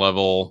journeyman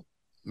level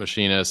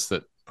machinists,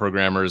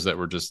 programmers that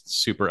were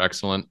just super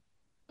excellent?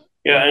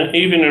 Yeah, and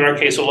even in our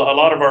case, a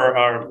lot of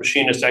our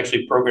machinists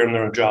actually program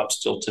their own jobs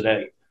still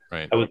today.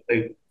 Right. I would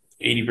say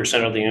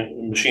 80% of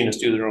the machinists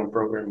do their own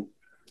programming.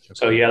 Okay.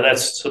 So yeah,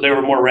 so they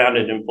were more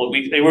rounded, and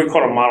they were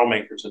called model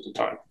makers at the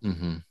time.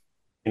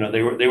 Mm-hmm.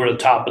 They were the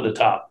top of the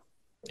top.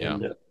 Yeah.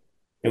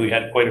 And we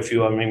had quite a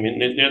few. I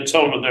mean,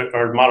 some of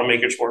our model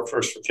makers worked for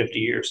us for 50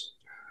 years.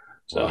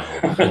 So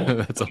wow.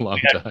 That's a long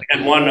time. We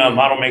had one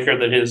model maker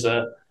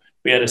that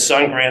we had his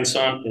son,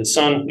 grandson,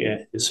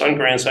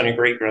 and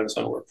great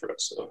grandson worked for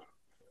us. So,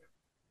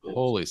 yeah.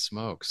 Holy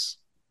smokes!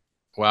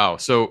 Wow.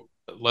 So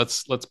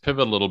let's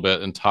pivot a little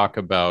bit and talk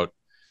about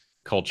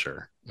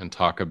culture and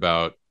talk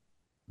about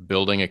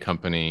building a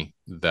company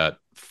that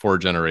 4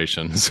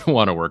 generations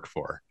want to work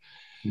for.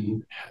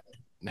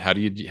 Mm-hmm. How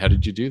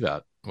did you do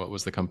that? What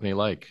was the company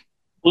like?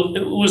 Well,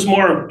 it was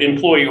more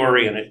employee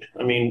oriented.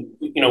 I mean,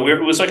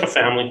 it was like a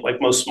family, like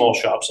most small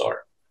shops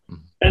are.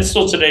 Mm-hmm. And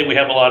still today, we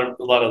have a lot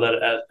of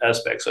that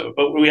aspects of it.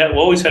 But we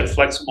always had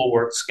flexible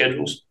work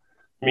schedules.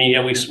 I mean,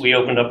 yeah, we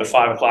opened up at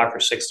 5:00 or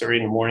 6:30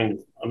 in the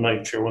morning. I'm not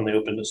even sure when they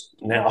opened us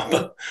now,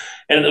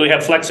 and then we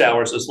have flex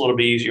hours. It's a little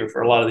bit easier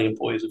for a lot of the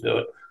employees to do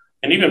it.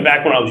 And even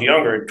back when I was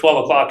younger, at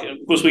 12:00,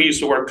 because we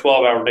used to work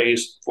 12-hour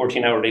days,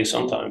 14-hour days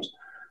sometimes.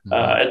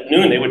 At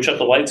noon, they would shut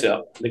the lights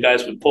out. The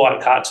guys would pull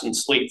out cots and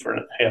sleep for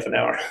half an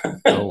hour.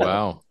 Oh,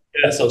 wow.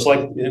 Yeah, so it's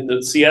like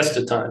the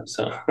siesta time.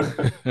 So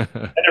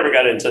I never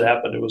got into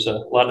that, but it was a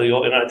lot of the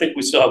old, and I think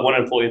we still have one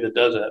employee that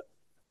does that.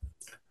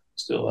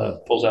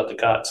 Still pulls out the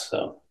cots.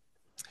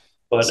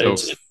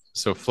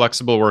 So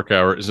flexible work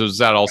hours. So does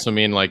that also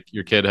mean like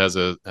your kid has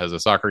a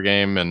soccer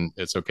game and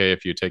it's okay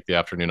if you take the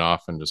afternoon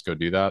off and just go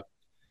do that?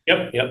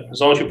 Yep.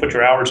 As long as you put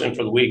your hours in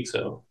for the week.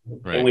 So,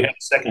 and Right. we have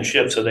a second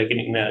shift, so they can,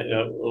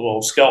 a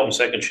little skeleton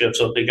second shift.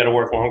 So if they got to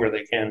work longer,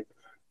 they can.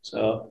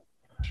 So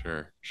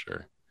Sure.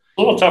 Sure.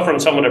 a little tougher on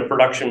some of the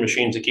production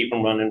machines to keep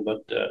them running,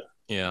 but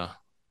Yeah.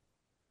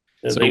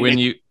 So they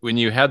when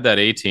you had that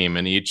A team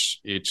and each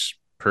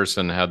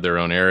person had their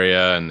own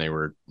area and they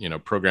were,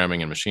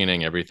 programming and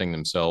machining everything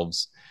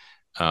themselves,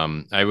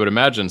 I would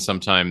imagine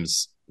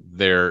sometimes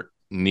their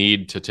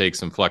need to take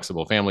some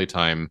flexible family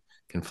time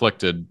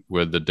conflicted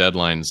with the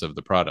deadlines of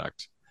the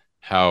product.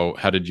 How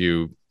did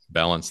you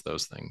balance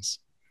those things?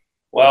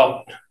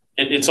 well,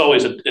 it's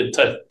always a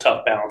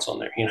tough balance on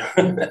there,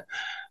 Yeah.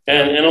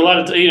 And a lot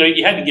of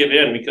you had to give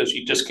in because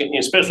you just can,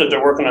 especially if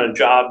they're working on a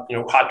job,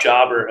 hot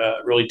job or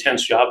a really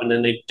tense job, and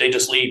then they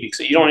just leave.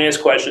 You don't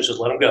ask questions, just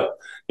let them go.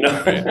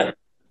 Right.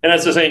 And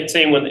that's the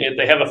same when if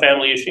they have a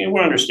family issue.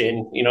 We're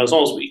understanding. As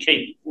long as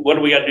what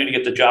do we got to do to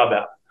get the job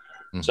out?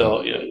 Mm-hmm.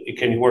 So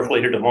can you work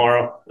later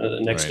tomorrow,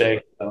 the next Right.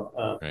 day?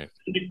 So, Right.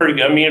 it'd be pretty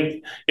good. I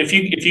mean, if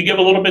you give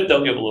a little bit,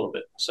 they'll give a little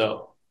bit.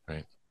 So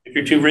Right. if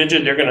you're too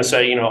rigid, they're going to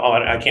say, oh,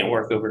 I can't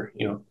work over,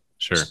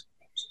 Sure.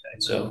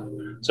 so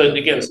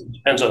again, it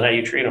depends on how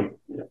you treat them.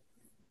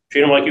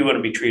 Treat them like you want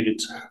to be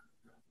treated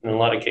in a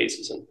lot of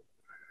cases, and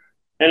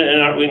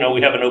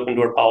we have an open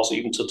door policy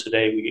even till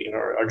today.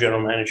 Our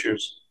general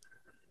managers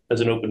has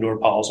an open door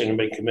policy.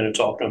 Anybody can come in and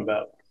talk to him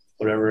about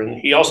whatever. And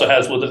he also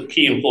has with the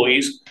key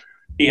employees,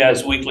 he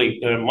has weekly,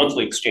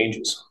 monthly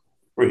exchanges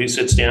where he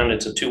sits down.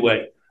 It's a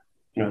two-way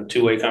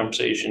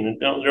conversation. And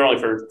they're only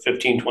for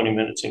 15, 20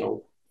 minutes.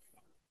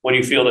 What do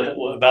you feel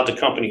about the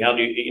company? How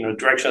do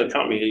direction of the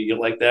company? Do you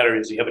like that, or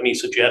does he have any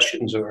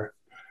suggestions? Or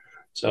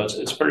so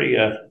it's pretty.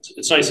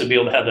 It's nice to be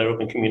able to have that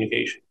open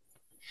communication.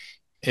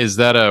 Is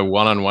that a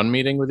one-on-one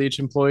meeting with each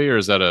employee, or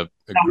is that a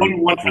group?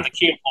 One for the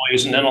key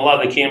employees, and then a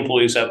lot of the key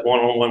employees have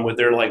one-on-one with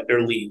their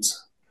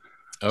leads.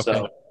 Okay.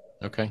 So,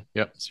 Okay.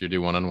 Yep. So you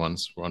do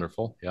one-on-ones.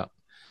 Wonderful. Yeah.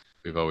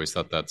 We've always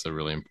thought that's a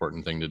really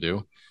important thing to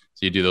do.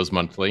 So you do those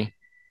monthly,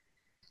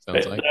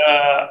 sounds like?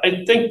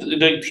 I think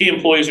the key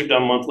employees are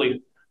done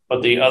monthly,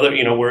 but the other,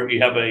 where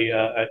you have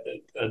a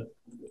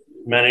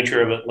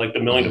manager of it, like the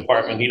milling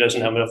department, he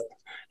doesn't have enough.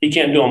 He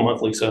can't do them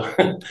monthly, so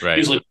Right.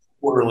 usually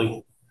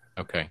quarterly.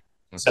 Okay.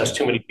 That's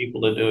too many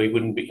people to do. He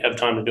wouldn't have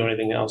time to do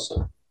anything else.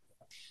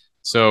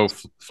 So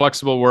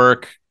flexible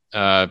work,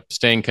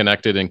 staying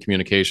connected in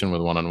communication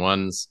with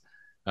one-on-ones.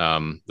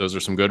 Those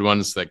are some good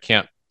ones that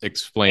can't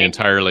explain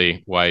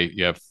entirely why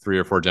you have 3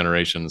 or 4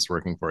 generations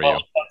working for you. A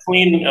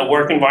clean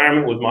work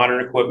environment with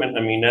modern equipment.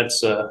 I mean,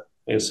 that's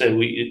like I said,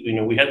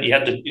 you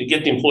had to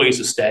get the employees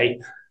to stay,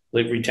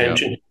 like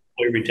retention,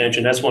 employee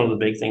retention. That's one of the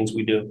big things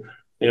we do.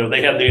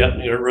 They have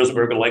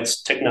Rosenberger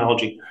likes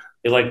technology.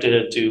 They like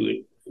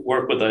to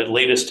work with the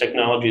latest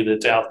technology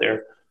that's out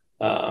there.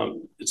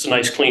 It's a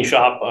nice, clean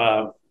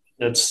shop.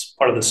 That's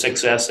part of the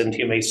 6S and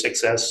TMA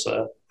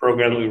 6S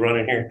program that we run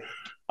in here.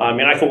 I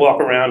mean, I can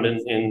walk around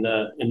in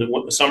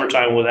the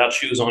summertime without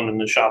shoes on in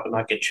the shop and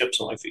not get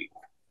chips on my feet.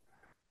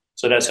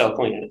 So that's how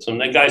clean it is.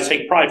 And the guys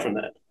take pride from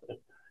that.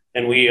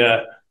 And we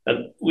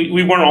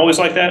weren't always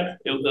like that.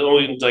 It was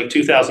only like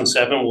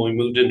 2007 when we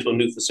moved into a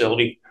new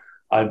facility.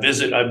 I've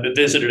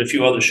visited a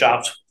few other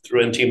shops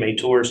through NTMA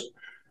tours,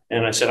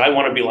 and I said I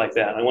want to be like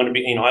that. I want to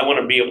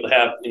be able to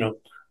have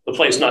the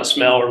place not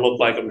smell or look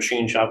like a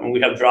machine shop. And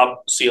we have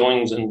drop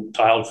ceilings and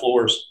tiled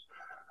floors.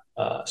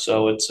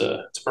 So it's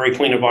a very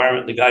clean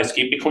environment. The guys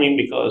keep it clean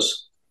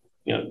because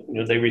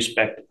they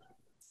respect it.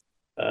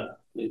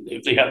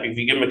 If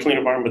you give them a clean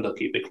environment, they'll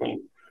keep it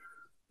clean.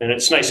 And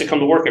it's nice to come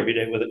to work every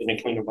day with it in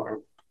a clean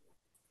environment.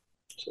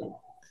 So.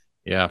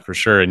 Yeah, for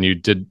sure. And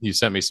you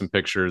sent me some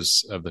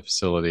pictures of the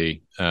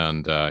facility,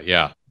 and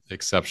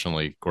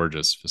exceptionally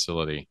gorgeous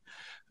facility.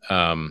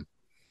 I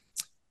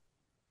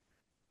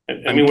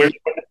mean,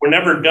 we're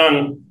never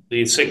done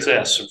the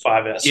 6S or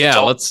 5S. Yeah,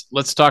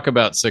 let's talk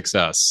about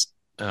 6S.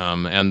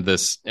 And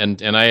this,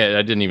 and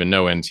I didn't even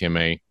know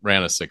NTMA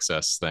ran a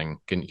 6S thing.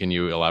 Can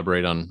you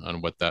elaborate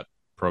on what that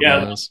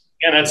program is?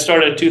 Yeah, that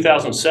started in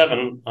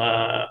 2007.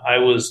 I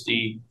was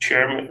the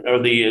chairman or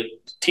the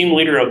team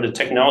leader of the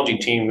technology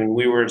team, and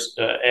we were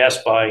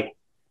asked by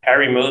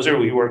Harry Moser.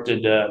 We worked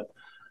at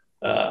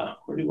where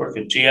did he work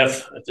at?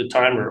 GF at the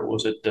time, or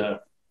was it?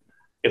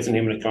 What's the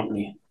name of the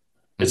company?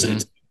 It's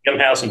a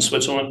house in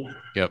Switzerland.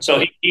 Yep.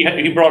 So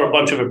he brought a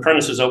bunch of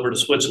apprentices over to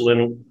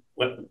Switzerland.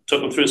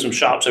 Took them through some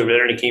shops over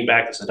there, and he came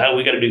back and said, "Oh,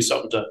 we got to do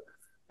something to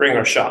bring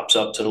our shops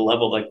up to the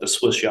level like the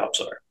Swiss shops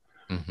are."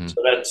 Mm-hmm.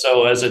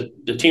 So as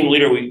the team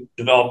leader, we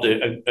developed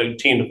a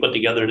team to put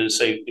together to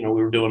say, we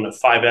were doing a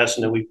 5S,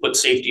 and then we put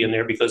safety in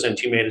there because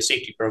NT made a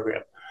safety program.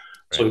 Right.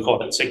 So we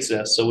called it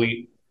 6S. So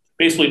we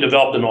basically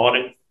developed an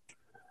audit,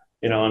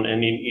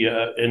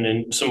 and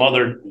then some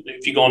other.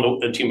 If you go on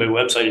the NT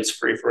website, it's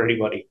free for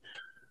anybody.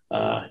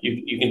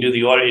 You can do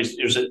the audit.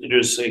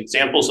 There's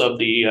examples of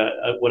the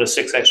what a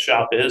 6X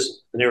shop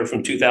is, and they were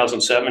from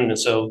 2007, and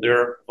so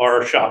they're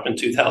our shop in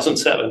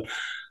 2007.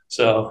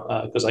 So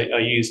because I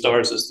used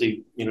ours as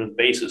the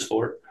basis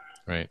for it.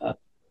 Right.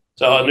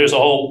 So there's a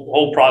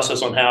whole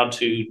process on how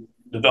to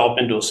develop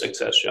into a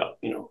 6S shop.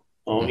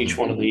 on each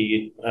one of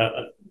the.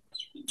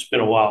 It's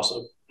been a while,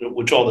 so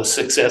which all the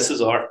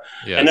successes are.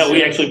 Yes. And now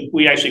we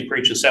actually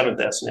preach a seventh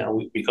S now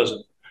because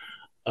of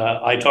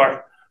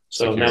ITAR.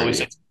 So Security. now we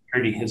say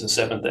security is a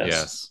seventh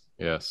S.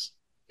 Yes.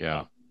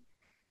 Yeah.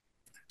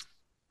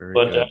 Very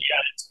But good.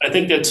 yeah, I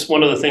think that's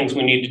one of the things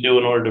we need to do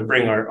in order to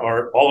bring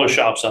our all our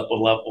shops up a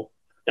level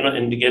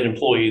and to get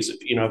employees.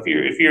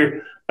 If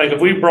you're like if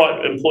we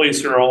brought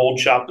employees through our old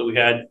shop that we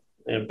had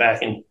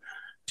back in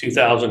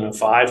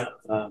 2005,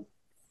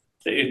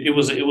 it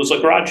was a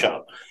garage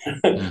shop.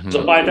 It was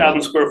a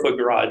 5,000 square foot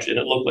garage, and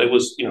it looked like it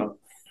was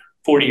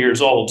 40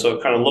 years old, so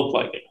it kind of looked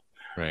like it.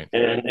 Right.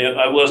 And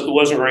it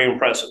wasn't very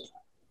impressive,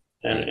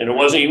 and it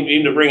wasn't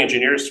even to bring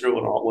engineers through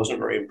and all. It wasn't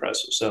very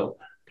impressive. So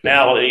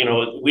now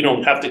we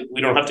don't have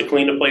to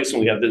clean the place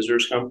when we have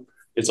visitors come.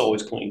 It's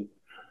always clean.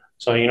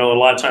 So a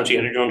lot of times you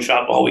enter your own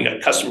shop. Oh, we got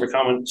a customer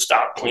coming.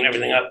 Stop, clean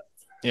everything up.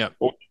 Yeah.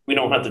 Well, we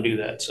don't have to do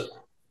that. So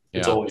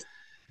it's always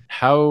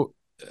how.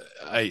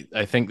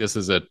 I think this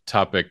is a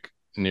topic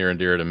near and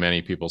dear to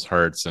many people's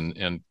hearts,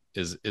 and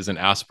is an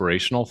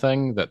aspirational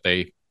thing that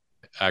they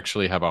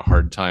actually have a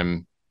hard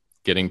time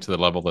getting to the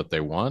level that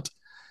they want.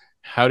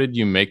 How did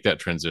you make that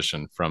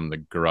transition from the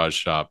garage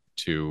shop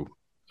to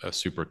a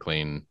super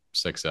clean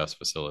 6S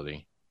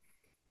facility?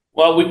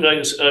 Well, I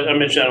mentioned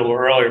that a little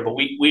earlier, but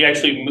we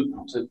actually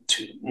moved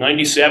to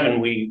 97.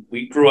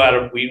 We grew out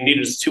of, we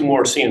needed 2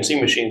 more CNC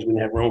machines. We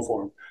didn't have room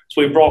for them.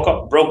 So we broke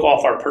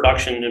off our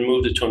production and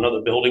moved it to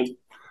another building.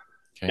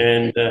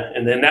 Okay.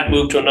 And then that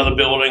moved to another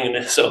building.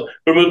 And so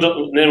we moved up,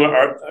 and then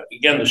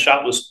again, the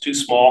shop was too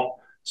small.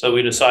 So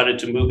we decided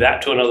to move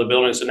that to another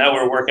building. So now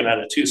we're working out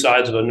of 2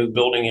 sides of a new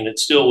building, and it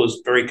still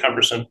was very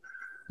cumbersome.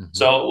 Mm-hmm.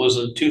 So it was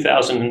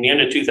in the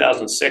end of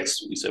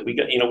 2006, we said, we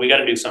got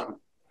to do something.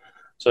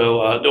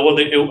 So the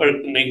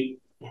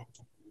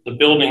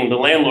building, the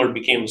landlord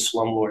became a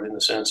slumlord in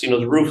a sense.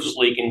 The roof was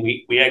leaking.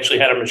 We actually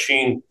had a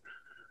machine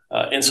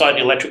inside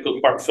the electrical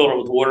department filled it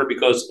with water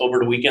because over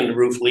the weekend the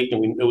roof leaked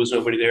and there was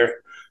nobody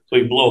there. So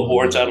we blew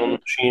boards out on the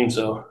machine.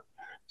 So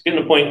it's getting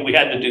to the point we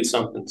had to do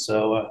something.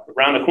 So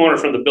around the corner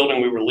from the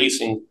building we were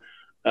leasing,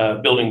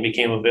 building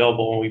became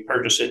available, and we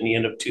purchased it in the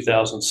end of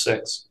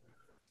 2006.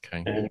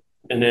 Okay.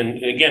 And then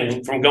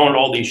again, from going to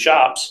all these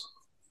shops,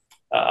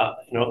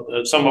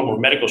 some of them were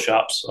medical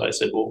shops. So I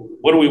said, well,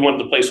 what do we want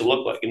the place to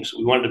look like? And so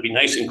we wanted to be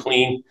nice and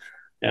clean,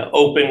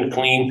 open,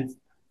 clean.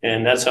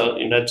 And that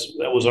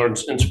was our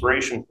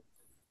inspiration.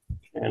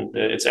 And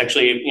it's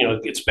actually,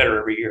 it gets better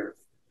every year.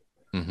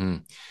 Mm-hmm.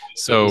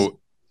 So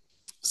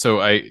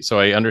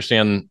I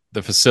understand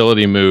the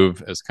facility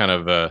move as kind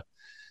of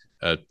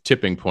a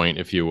tipping point,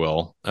 if you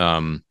will.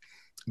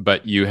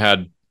 But you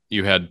had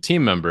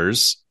team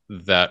members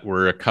that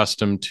were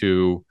accustomed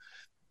to,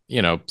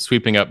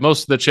 sweeping up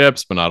most of the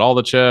chips, but not all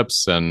the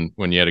chips. And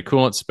when you had a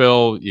coolant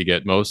spill, you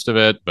get most of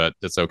it, but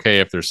it's okay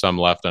if there's some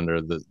left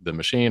under the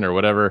machine or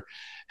whatever.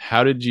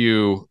 How did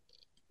you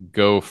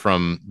go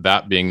from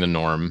that being the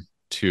norm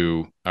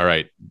to, all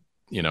right,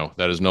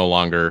 that is no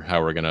longer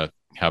how we're going to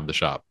have the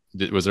shop?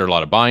 Was there a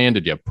lot of buy-in?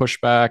 Did you have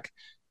pushback?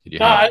 Did you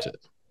have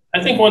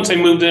I think once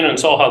they moved in and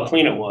saw how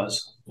clean it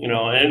was, and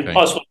okay.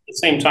 Plus at the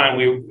same time,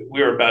 we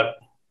were about,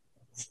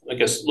 I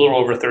guess, a little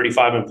over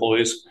 35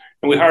 employees.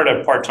 And we hired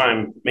a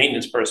part-time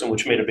maintenance person,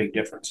 which made a big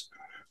difference.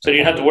 So you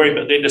didn't have to worry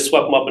about it. They just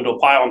swept them up into a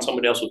pile and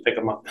somebody else would pick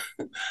them up.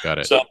 Got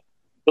it. So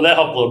that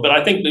helped a little bit.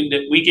 I think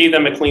that we gave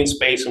them a clean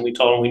space and we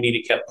told them we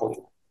needed kept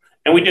clean.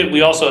 And we did.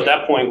 We also, at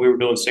that point, we were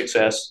doing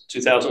 6S,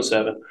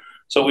 2007.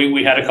 So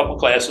we had a couple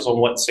classes on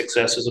what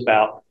 6S is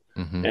about.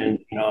 Mm-hmm. And,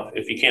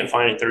 if you can't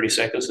find it in 30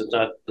 seconds, it's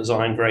not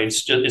designed right.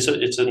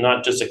 It's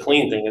not just a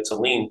clean thing. It's a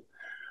lean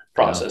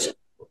process.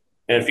 Yeah.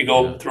 And if you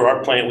go through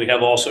our plant, we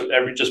have also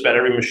just about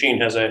every machine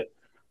has a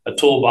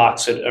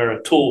toolbox or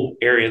a tool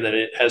area that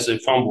it has the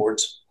foam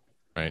boards.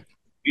 Right.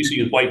 We used to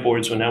use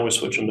whiteboards, but now we're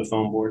switching to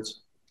foam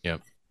boards.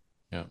 Yep.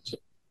 Yeah.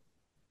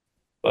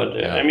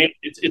 But I mean,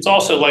 it's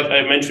also like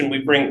I mentioned, we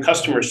bring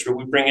customers through.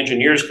 We bring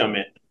engineers come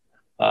in.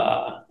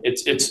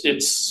 It's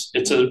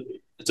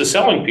a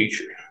selling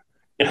feature.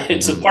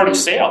 It's a part of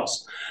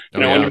sales.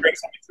 When you bring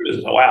something through,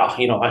 it's, wow,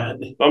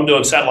 I'm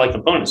doing satellite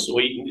components. So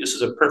this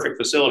is a perfect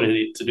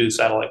facility to do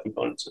satellite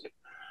components.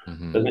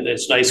 Mm-hmm.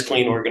 It's nice,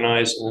 clean,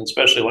 organized, and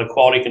especially like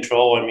quality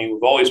control. I mean,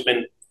 we've always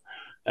been,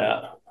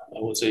 I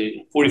would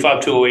say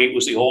 45208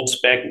 was the old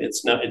spec.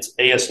 It's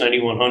AS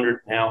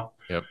 9100 now.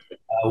 Yep.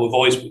 We've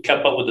always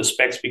kept up with the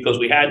specs because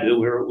we had to.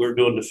 We're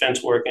doing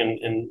defense work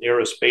and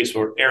aerospace,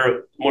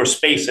 or more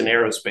space and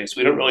aerospace.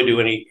 We don't really do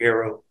any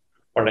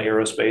part of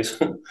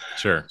aerospace.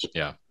 Sure.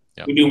 Yeah.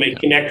 We do make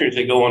connectors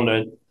that go on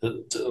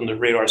the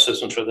radar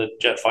systems for the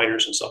jet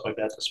fighters and stuff like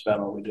that. That's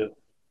about all we do.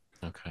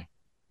 Okay.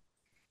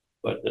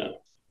 But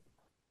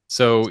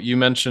so you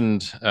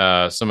mentioned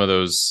some of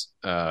those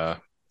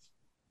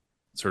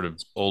sort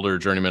of older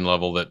journeyman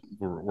level that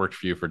worked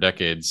for you for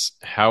decades.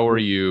 How are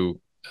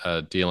you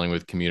dealing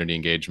with community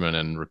engagement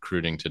and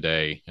recruiting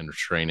today, and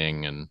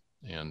training and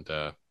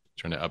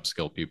trying to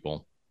upskill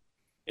people?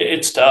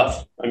 It's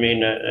tough. I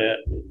mean,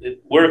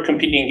 we're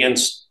competing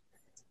against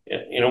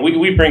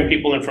we bring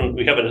people in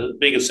we have a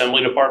big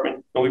assembly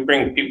department, and we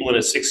bring people in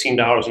at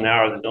 $16 an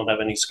hour that don't have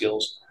any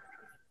skills.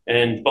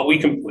 But we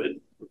can,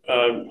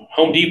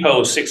 Home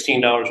Depot is $16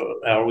 an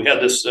hour. We had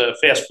this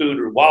fast food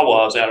or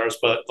Wawa's hours,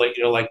 but like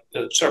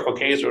Circle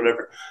K's or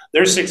whatever,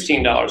 they're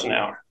 $16 an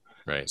hour.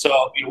 Right.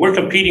 So we're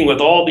competing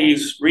with all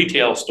these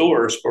retail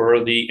stores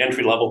for the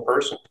entry level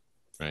person.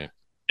 Right.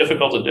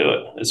 Difficult to do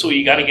it. And so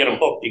you got to get them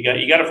hooked.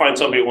 You got to find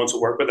somebody who wants to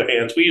work with their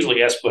hands. We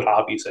usually ask what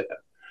hobbies they have.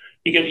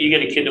 You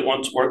get a kid that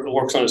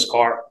works on his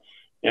car.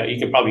 You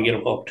can probably get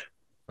them hooked.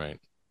 Right.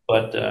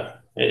 But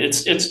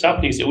it's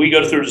tough these days. We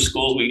go through the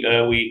schools.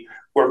 We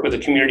work with the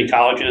community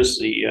colleges.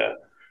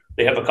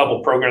 They have a couple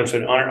of programs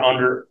that are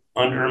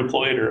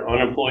underemployed or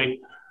unemployed.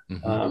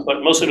 Mm-hmm.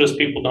 But most of those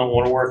people don't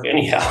want to work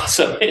anyhow.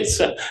 So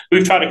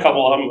we've tried a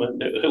couple of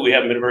them. We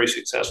haven't been very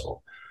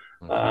successful.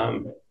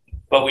 Mm-hmm.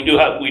 But we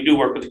do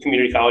work with the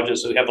community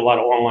colleges. So we have a lot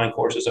of online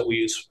courses that we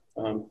use.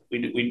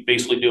 We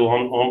basically do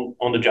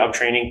on the job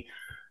training,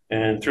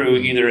 and through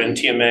either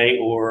NTMA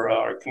or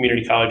our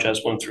community college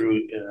has one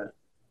through.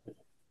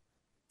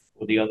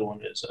 What the other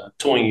one is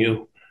Tooling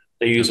U.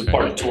 They use a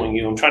part of Tooling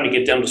U. I'm trying to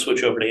get them to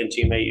switch over to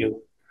NTMA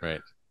U.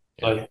 Right.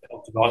 Yeah.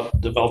 So I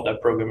developed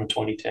that program in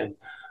 2010.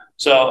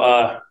 So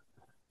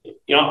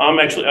I'm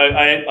actually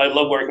I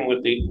love working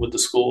with the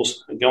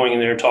schools, going in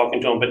there and talking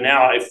to them. But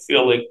now I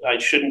feel like I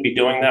shouldn't be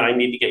doing that. I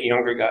need to get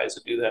younger guys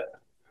to do that.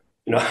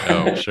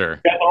 Oh, sure.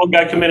 That old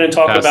guy come in and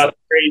talk about the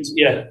trades.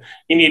 Yeah,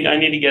 I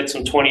need to get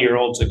some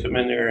 20-year-olds to come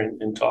in there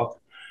and talk.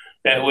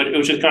 It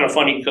was just kind of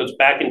funny because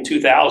back in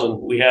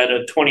 2000, we had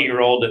a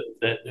 20-year-old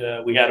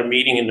that we had a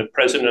meeting, and the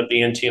president of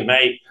the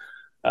NTMA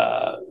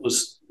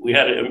was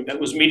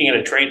meeting at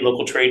a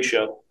local trade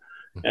show.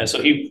 And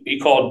so he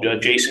called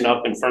Jason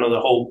up in front of the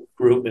whole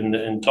group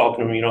and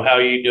talking to him, how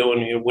are you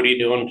doing? What are you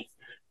doing?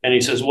 And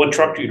he says, what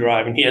truck do you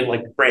drive? And he had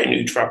like a brand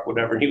new truck,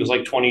 whatever. And he was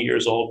like 20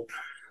 years old.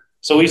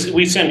 So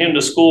we sent him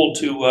to school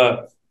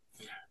to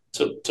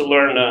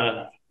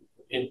learn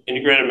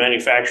integrated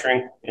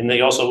manufacturing. And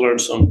they also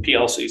learned some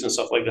PLCs and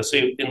stuff like that. So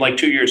in like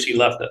 2 years, he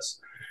left us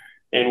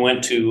and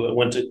went to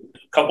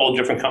a couple of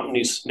different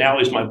companies. Now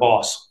he's my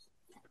boss.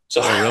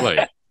 So really?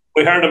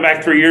 We hired him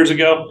back 3 years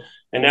ago.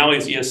 And now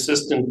he's the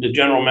assistant to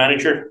general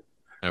manager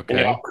and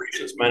the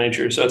operations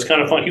manager. So it's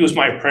kind of fun. He was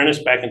my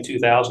apprentice back in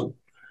 2000.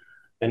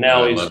 And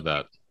now he's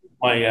my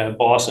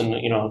boss. And,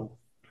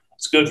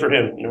 it's good for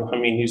him.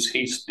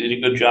 He's did a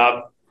good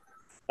job.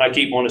 I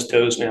keep him on his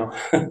toes now.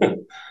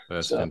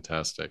 That's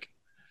fantastic.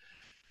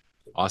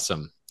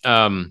 Awesome.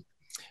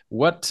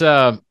 What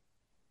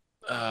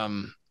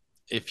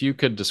if you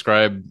could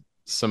describe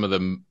some of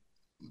the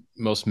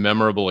most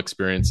memorable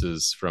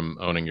experiences from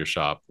owning your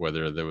shop,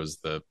 whether there was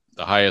the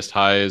highest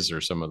highs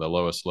or some of the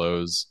lowest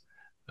lows,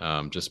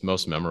 just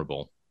most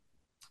memorable?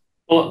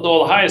 Well,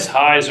 the highest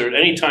highs are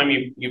anytime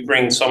you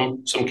bring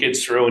some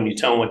kids through and you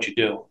tell them what you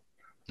do.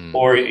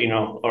 Or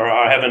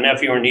I have a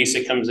nephew or niece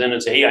that comes in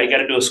and say, hey, I got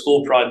to do a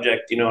school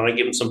project, and I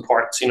give them some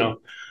parts,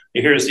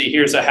 here's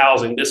the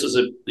housing. This is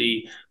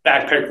the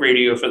backpack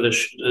radio for the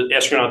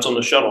astronauts on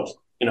the shuttle,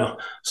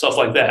 stuff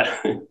like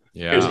that.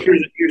 Yeah.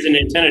 Here's an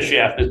antenna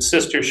shaft. Its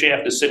sister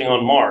shaft is sitting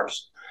on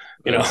Mars.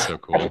 That's so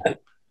cool.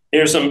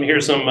 Here's some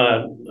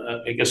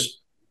I guess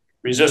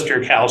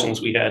resistor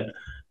housings we had.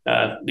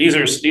 These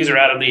are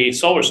out of the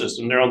solar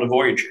system. They're on the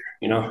Voyager,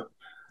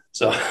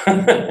 So,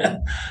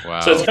 wow.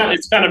 So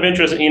it's kind of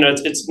interesting.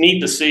 It's neat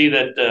to see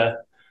that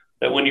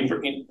when you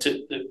bring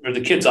for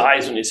the kids'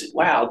 eyes when they say,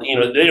 "Wow,"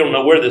 they don't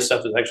know where this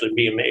stuff is actually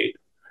being made,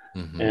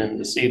 mm-hmm. and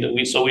to see that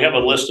we have a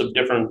list of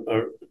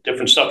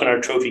different stuff in our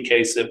trophy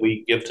case that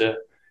we give to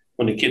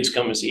when the kids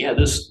come and see. Yeah,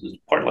 this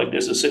part like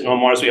this is sitting on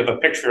Mars. We have a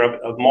picture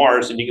of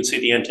Mars, and you can see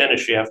the antenna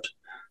shaft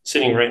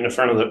sitting right in the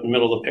front of the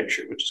middle of the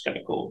picture, which is kind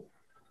of cool.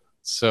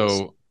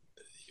 So,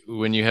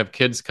 when you have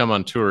kids come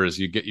on tours,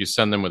 you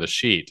send them with a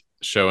sheet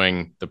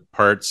showing the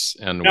parts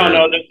and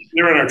no,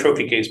 they're in our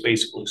trophy case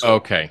basically. So.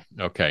 Okay.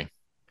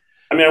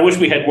 I wish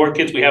we had more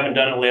kids. We haven't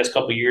done it the last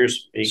couple of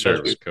years because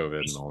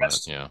COVID and all that.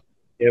 Yeah.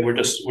 Yeah, we're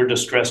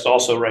just stressed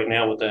also right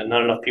now with that.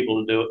 Not enough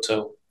people to do it.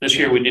 So this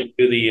year we didn't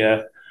do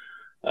the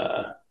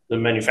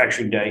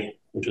manufacturing day,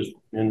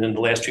 and then the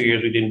last 2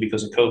 years we didn't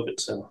because of COVID.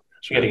 So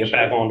we got to get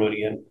back onto it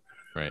again.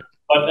 Right.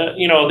 But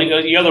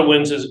the other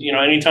wins is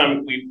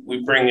anytime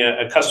we bring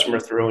a customer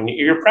through, and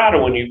you're proud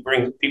of when you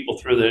bring people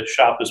through the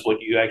shop is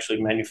what you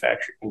actually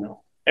manufacture.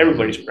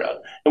 Everybody's proud,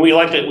 and we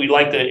like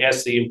to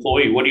ask the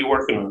employee, "What are you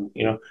working on?"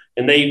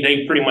 And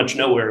they pretty much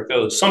know where it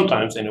goes.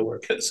 Sometimes they know where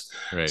it goes.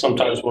 Right.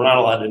 Sometimes we're not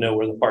allowed to know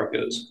where the part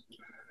goes.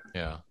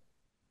 Yeah,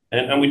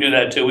 and we do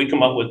that too. We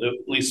come up with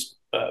at least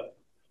I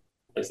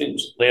think it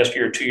was last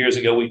year or 2 years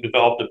ago we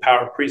developed a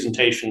power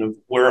presentation of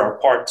where our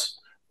parts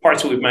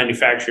that we've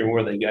manufactured and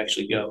where they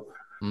actually go.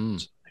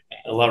 So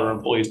a lot of our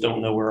employees don't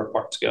know where our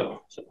parts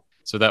go.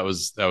 So that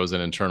was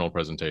an internal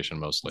presentation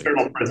mostly.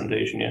 Internal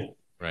presentation, yeah.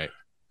 Right.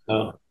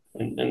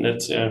 And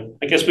that's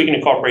I guess we can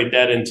incorporate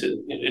that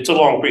into. It's a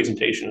long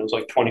presentation. It was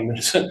like 20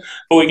 minutes,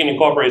 but we can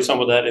incorporate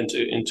some of that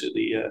into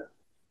the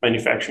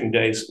manufacturing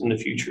days in the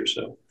future.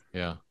 So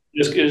yeah,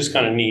 it is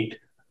kind of neat.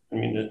 I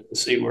mean, to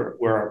see where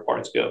our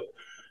parts go.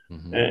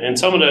 Mm-hmm. And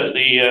some of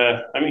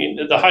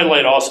the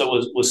highlight also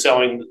was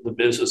selling the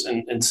business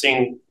and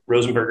seeing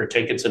Rosenberger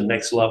take it to the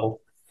next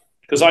level,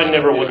 because I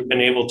never would have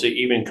been able to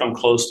even come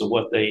close to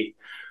what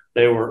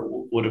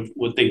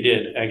what they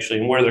did actually,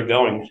 and where they're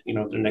going,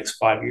 the next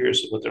 5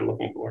 years, what they're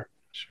looking for.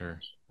 Sure.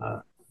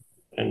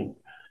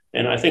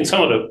 And I think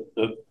some of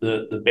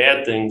the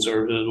bad things,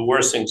 or the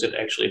worst things that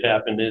actually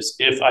happened, is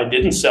if I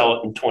didn't sell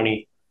it in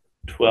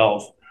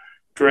 2012,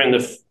 during the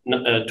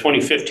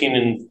 2015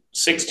 and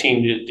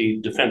 16, the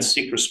defense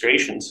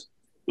sequestrations,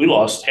 we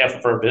lost half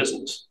of our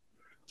business.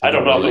 I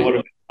don't know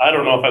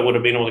if I would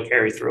have been able to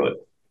carry through it.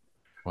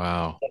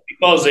 Wow.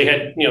 Because they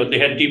had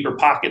deeper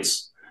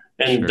pockets,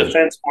 and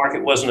defense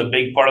market wasn't a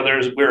big part of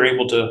theirs. We were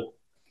able to,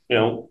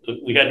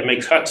 we had to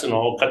make cuts and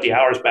cut the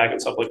hours back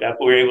and stuff like that,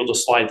 but we were able to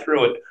slide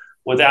through it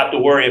without the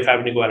worry of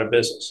having to go out of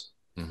business.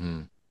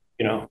 Mm-hmm.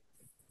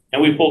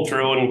 And we pulled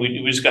through, and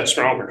we just got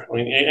stronger. I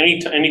mean,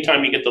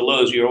 anytime you get the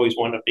lows, you always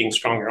wind up being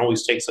stronger. It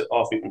always takes it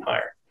off even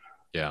higher.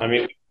 Yeah. I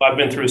mean, I've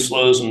been through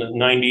slows in the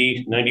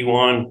 90,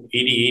 91,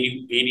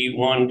 80,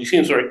 81. It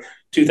seems like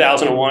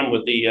 2001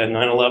 with the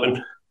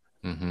 9/11.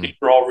 Mm-hmm. These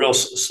were all real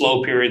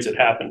slow periods that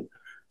happen.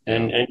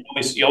 And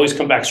you always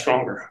come back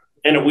stronger.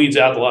 And it weeds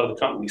out a lot of the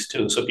companies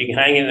too. So if you can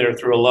hang in there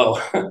through a low,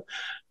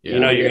 you're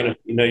gonna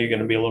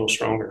be a little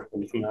stronger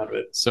when you come out of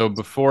it. So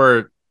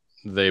before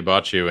they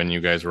bought you and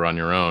you guys were on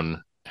your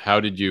own, how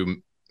did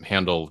you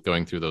handle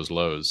going through those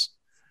lows?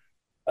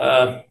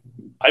 I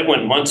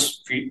went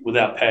months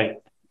without pay.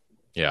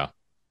 Yeah.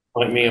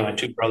 Like me and my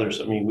two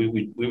brothers. I mean,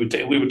 we would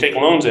take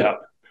loans out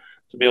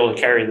to be able to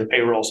carry the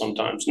payroll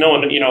sometimes,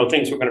 knowing that,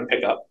 things were going to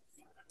pick up.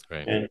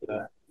 Right. And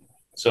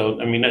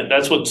so, I mean,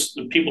 that's what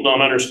people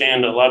don't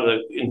understand. A lot of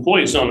the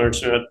employees don't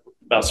understand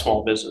about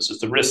small business is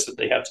the risks that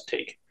they have to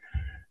take,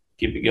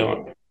 keep it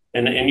going.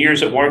 And in years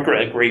that weren't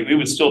great, we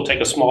would still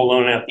take a small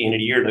loan out at the end of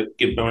the year to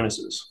give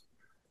bonuses.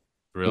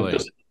 Really?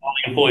 Because all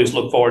the employees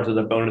look forward to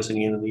the bonus at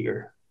the end of the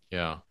year.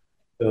 Yeah.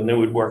 So, and they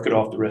would work it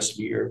off the rest of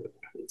the year. But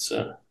it's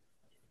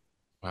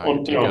wow,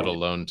 you do get a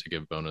loan to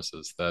give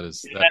bonuses.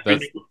 That's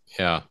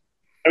yeah.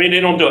 I mean,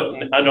 they don't do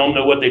it. I don't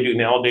know what they do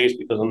nowadays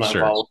because I'm not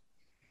involved.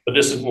 But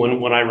this is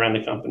when I ran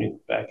the company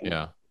back.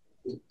 Yeah.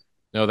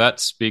 No, that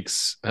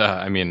speaks.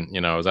 I mean,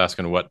 I was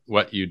asking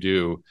what you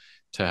do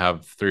to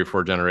have 3 or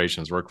 4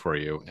 generations work for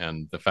you,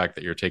 and the fact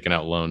that you're taking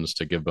out loans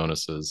to give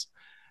bonuses,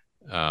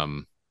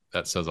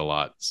 that says a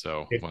lot.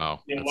 So, wow.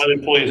 A lot of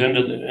employees and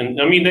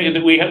I mean,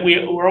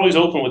 we're always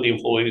open with the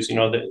employees.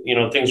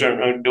 That things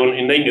aren't doing,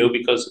 and they knew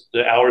because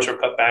the hours are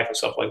cut back and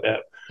stuff like that.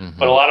 Mm-hmm.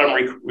 But a lot of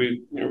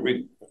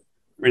them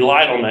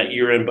relied on that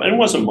year end, but it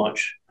wasn't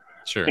much.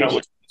 Sure. It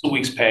was a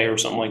week's pay or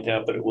something like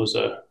that, but it was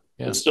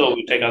but still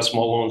we take out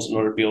small loans in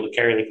order to be able to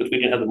carry it because we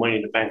didn't have the money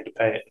in the bank to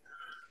pay it.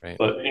 Right.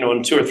 But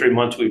in 2 or 3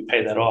 months we'd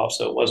pay that off,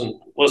 so it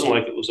wasn't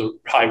like it was a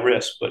high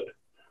risk, but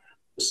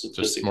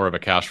just more of a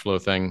cash flow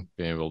thing,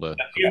 being able to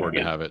afford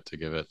to have it to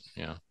give it.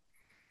 Yeah,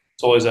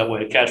 it's always that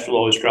way. Cash flow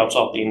always drops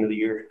off the end of the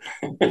year.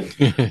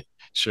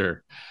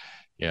 Sure.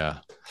 Yeah.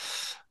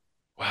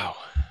 Wow,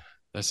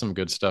 that's some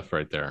good stuff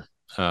right there.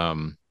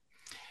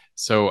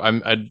 So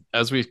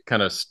as we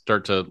kind of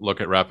start to look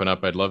at wrapping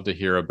up, I'd love to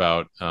hear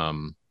about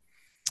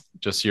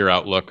just your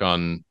outlook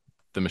on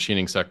the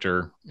machining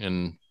sector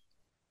in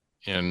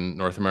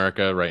North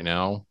America right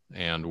now,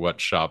 and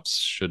what shops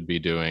should be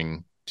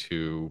doing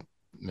to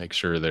make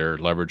sure they're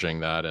leveraging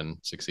that and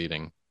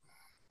succeeding.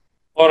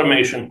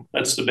 Automation,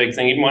 that's the big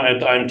thing. Even at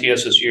the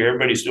IMTS this year,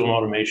 everybody's doing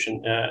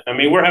automation. I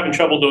mean, we're having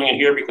trouble doing it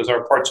here because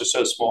our parts are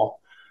so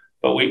small.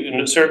 But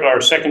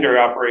our secondary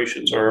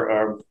operations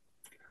are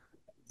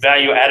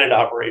value-added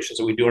operations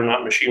that we do are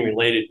not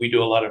machine-related. We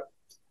do a lot of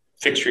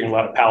fixturing, a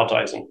lot of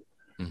palletizing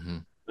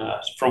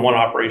from one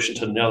operation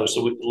to another.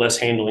 So less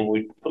handling.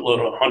 We put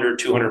 100,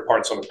 200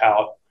 parts on a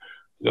pallet.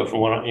 Go from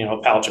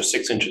one, pallets are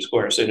 6 inches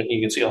square, so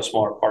you can see how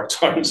small our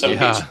parts are in some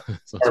cases,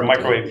 or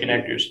microwave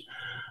connectors.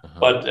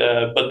 But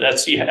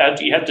that's you have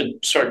to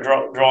start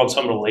drawing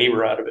some of the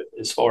labor out of it,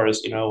 as far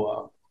as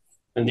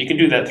and you can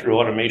do that through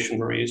automation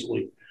very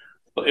easily,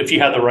 but if you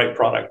have the right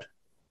product,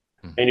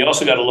 and you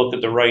also got to look at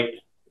the right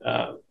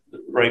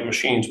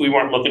machines. We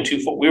weren't looking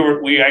too far.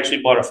 We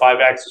actually bought a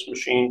 5-axis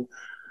machine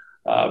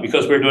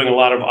because we were doing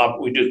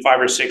we did 5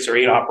 or 6 or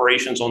 8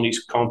 operations on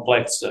these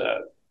complex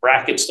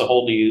brackets to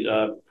hold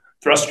the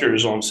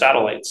thrusters on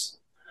satellites.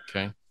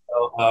 Okay.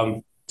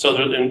 And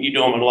you do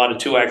them on a lot of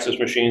 2-axis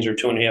machines or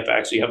 2.5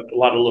 axis. You have a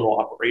lot of little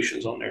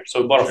operations on there.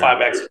 So we bought a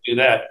 5-axis to do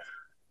that.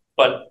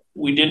 But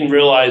we didn't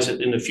realize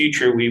that in the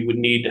future we would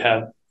need to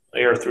have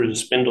air through the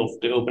spindle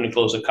to open and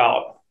close a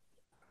column.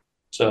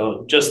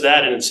 So just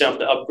that in itself,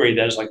 to upgrade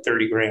that is like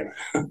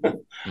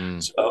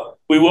 $30,000. So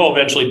we will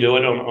eventually do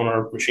it on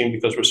our machine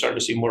because we're starting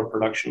to see more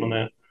production on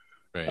that.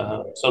 Right.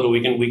 So that we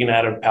can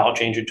add a pallet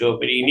changer to it.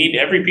 But you need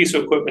every piece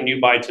of equipment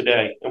you buy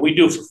today, and we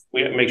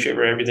make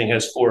sure everything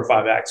has 4 or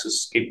 5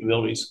 axis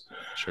capabilities.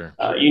 Sure.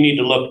 You need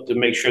to look to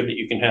make sure that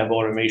you can have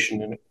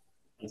automation in it.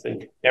 I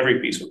think every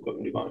piece of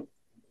equipment you buy.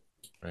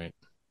 Right.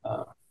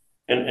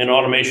 And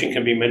automation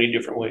can be many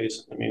different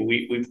ways. I mean,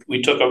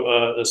 we took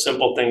a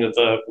simple thing of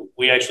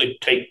we actually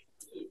take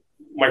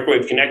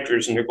microwave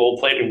connectors and they're gold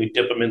plated, and we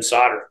dip them in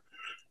solder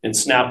and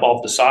snap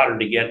off the solder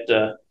to get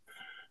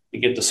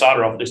the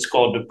solder off. It's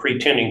called the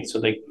pre-tinning.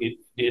 So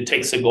it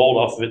takes the gold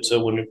off of it.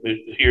 So when it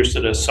adheres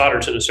to the solder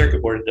to the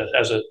circuit board,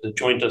 the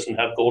joint doesn't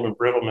have gold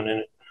embrittlement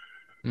in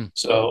it.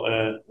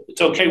 So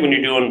it's okay when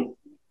you're doing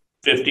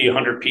 50,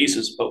 100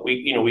 pieces, but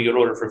we get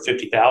ordered for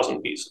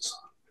 50,000 pieces.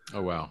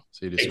 Oh, wow.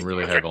 So you do some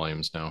really high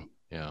volumes now.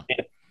 Yeah.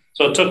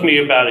 So it took me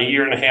about a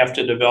year and a half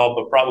to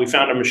develop we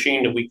found a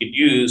machine that we could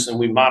use, and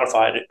we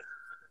modified it.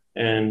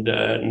 And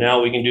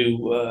now we can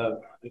do,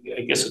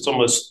 I guess it's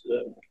almost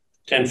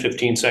 10,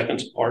 15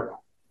 seconds apart.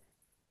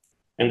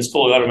 And it's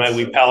fully automatic.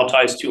 We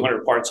palletize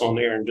 200 parts on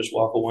there and just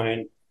walk away,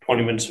 and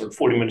 20 minutes or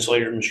 40 minutes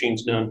later, the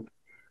machine's done.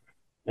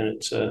 And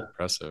it's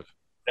impressive.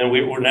 And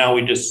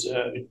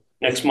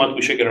next month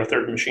we should get our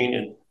third machine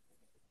in.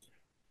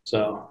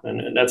 So,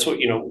 and that's what,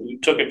 we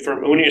took it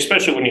from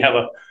especially when you have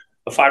a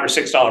 $5 or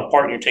 $6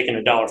 part and you're taking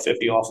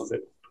 $1.50 off of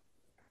it.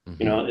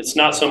 Mm-hmm. It's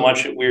not so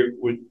much that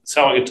we're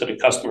selling it to the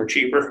customer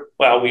cheaper.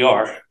 Well, we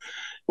are.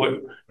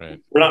 We're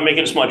not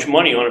making as much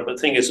money on it, but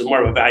the thing is, it's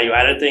more of a value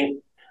added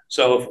thing.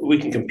 So if we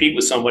can compete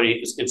with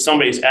somebody, if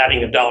somebody's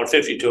adding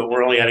 $1.50 to it,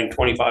 we're only adding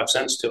 25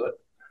 cents to it.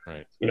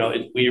 Right.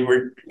 We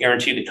were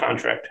guaranteed the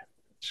contract.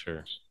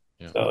 Sure.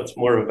 Yeah. So it's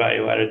more of a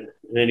value added.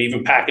 And then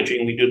even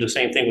packaging, we do the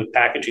same thing with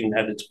packaging,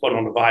 that it's put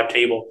on a vibe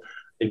table.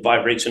 It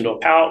vibrates into a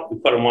pallet. We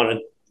put them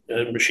on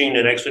a machine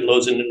that actually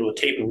loads it into a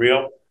tape and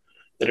reel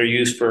that are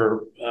used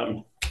for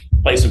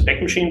place and pick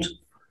machines.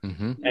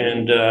 Mm-hmm.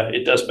 And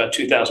it does about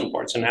 2,000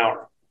 parts an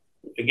hour.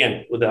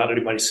 Again, without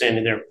anybody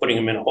standing there putting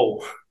them in a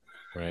hole.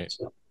 Right.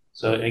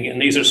 So again,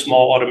 these are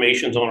small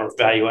automations on our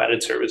value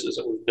added services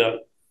that we've done.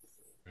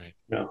 Right.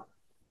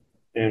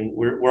 And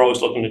we're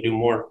always looking to do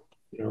more,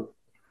 and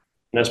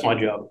that's my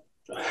job.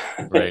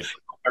 Right.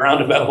 A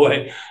roundabout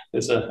way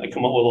is I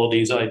come up with all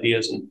these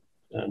ideas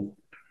and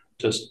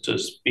just to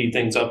speed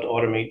things up, to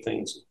automate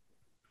things.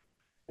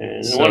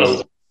 And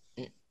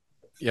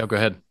go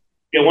ahead.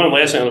 Yeah, one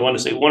last thing I wanted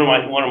to say. One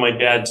of my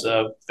dad's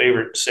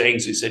favorite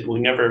sayings. He said, "We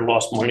never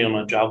lost money on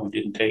a job we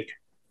didn't take."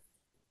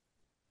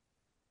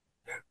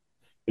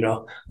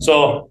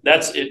 So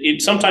that's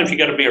it. Sometimes you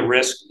got to be a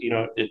risk,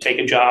 to take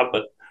a job,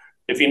 but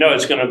if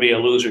it's going to be a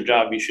loser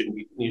job, you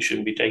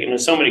shouldn't be taking. And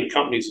so many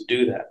companies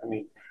do that. I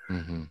mean,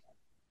 mm-hmm.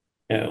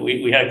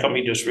 We had a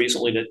company just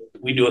recently that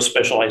we do a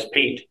specialized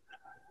paint,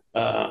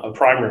 a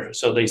primer.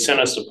 So they sent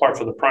us the part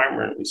for the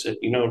primer, and we said,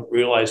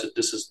 realize that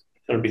this is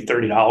going to be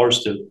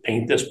 $30 to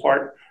paint this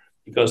part,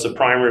 because the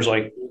primer is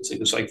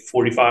it's like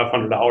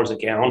 $4,500 a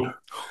gallon.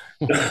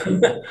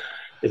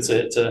 It's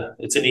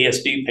an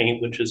ESD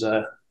paint, which is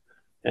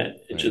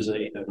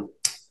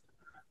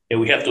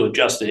we have to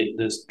adjust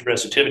this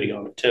resistivity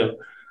on it too.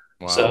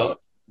 Wow. So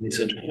he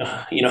said,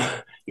 he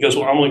goes,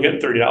 "Well, I'm only getting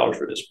 $30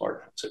 for this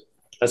part." So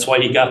that's why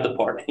you got the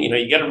part.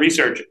 You got to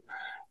research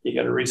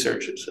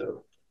it.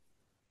 So.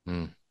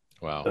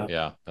 Wow. So,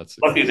 yeah. That's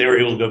lucky they were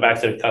able to go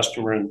back to the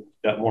customer and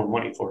got more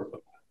money for it.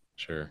 But,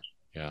 sure.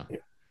 Yeah.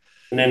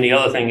 And then the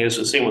other thing is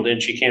the same with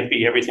it. You can't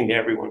be everything to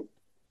everyone.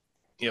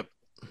 Yep.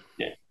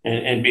 Yeah.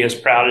 And be as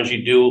proud as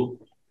you do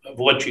of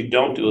what you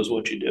don't do is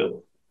what you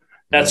do.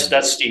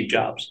 That's Steve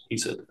Jobs. He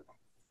said.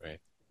 Right.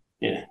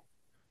 Yeah.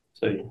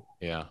 So.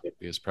 Yeah.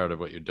 Be as proud of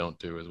what you don't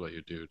do as what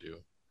you do.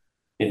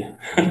 Yeah.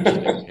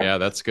 Yeah,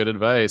 that's good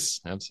advice.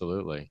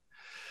 Absolutely.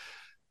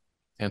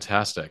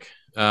 Fantastic.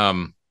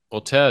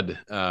 Well, Ted,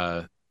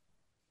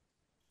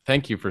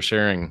 thank you for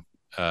sharing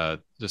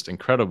just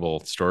incredible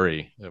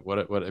story.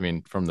 What I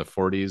mean, from the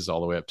 40s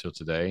all the way up till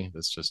today,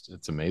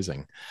 it's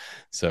amazing.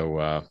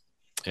 So,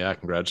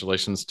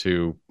 congratulations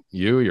to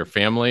you, your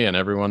family, and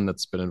everyone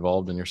that's been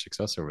involved in your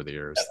success over the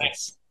years.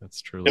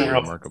 That's truly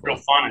remarkable. Real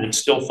fun, and it's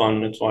still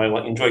fun. That's why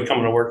I enjoy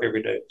coming to work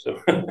every day.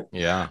 So,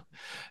 yeah.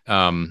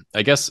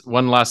 I guess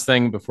one last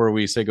thing before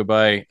we say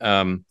goodbye.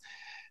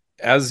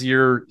 As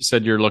you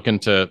said, you're looking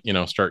to,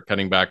 start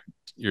cutting back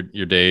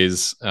your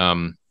days.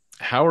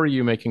 How are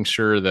you making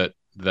sure that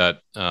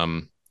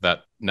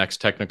next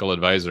technical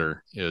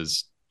advisor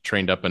is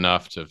trained up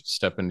enough to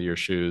step into your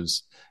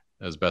shoes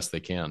as best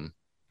they can?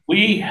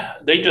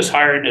 They just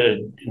hired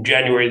in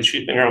January.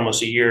 She's been here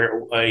almost a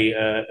year.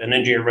 An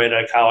engineer right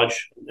out of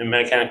college, a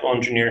mechanical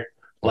engineer,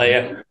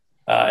 Leia.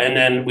 And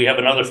then we have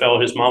another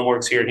fellow. His mom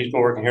works here, and he's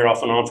been working here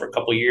off and on for a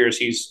couple of years.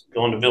 He's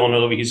going to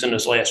Villanova. He's in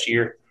his last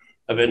year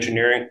of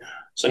engineering.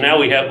 So now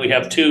we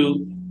have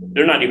two.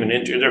 They're not even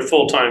engineers; they're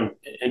full-time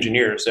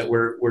engineers that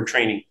we're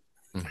training.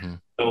 Mm-hmm.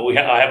 So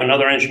I have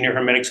another engineer,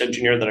 hermetics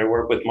engineer that I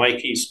work with, Mike.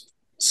 He's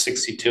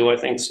 62, I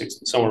think,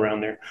 60, somewhere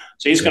around there.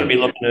 So he's going to be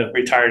looking to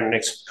retire in the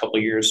next couple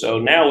of years. So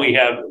now we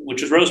have,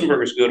 which is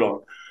Rosenberger's good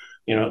on.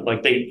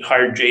 They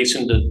hired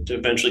Jason to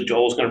eventually.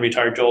 Joel's going to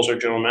retire. Joel's our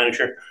general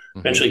manager. Mm-hmm.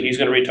 Eventually, he's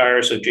going to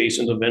retire. So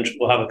Jason eventually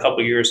will have a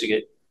couple of years to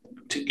get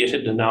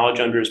the knowledge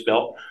under his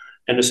belt.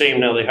 And the same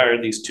now, they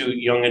hired these two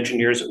young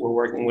engineers that we're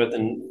working with,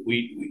 and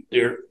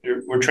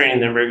we're training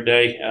them every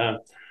day.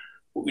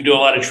 we do a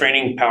lot of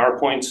training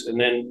PowerPoints, and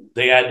then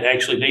they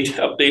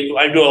update.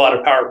 I do a lot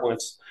of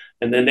PowerPoints,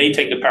 and then they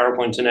take the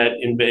PowerPoints and add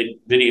embed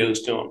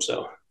videos to them.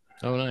 So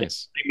oh,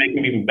 nice. they make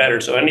them even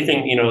better. So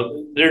anything,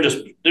 they're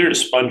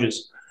just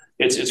sponges.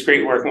 It's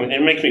great working with,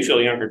 and it makes me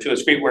feel younger too.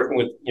 It's great working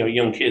with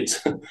young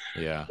kids.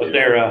 Yeah. But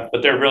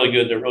they're really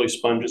good. They're really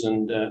sponges,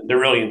 and they're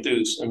really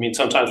enthused. I mean,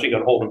 sometimes we got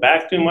to hold them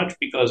back too much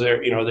because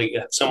they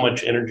get so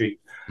much energy.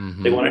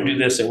 Mm-hmm. They want to do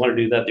this, they want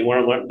to do that. They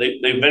want to learn. They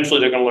eventually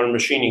they're going to learn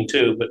machining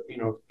too. But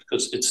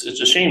because it's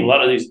a shame a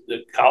lot of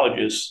the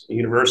colleges, the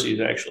universities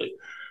actually,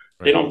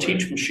 they don't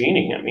teach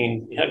machining. I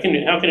mean, how can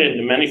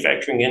a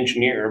manufacturing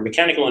engineer or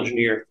mechanical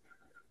engineer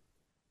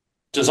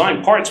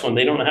design parts when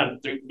they don't know how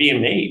they're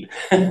being made?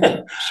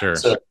 Sure.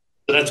 So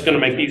that's going to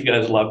make these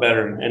guys a lot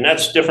better. And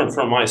that's different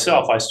from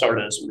myself. I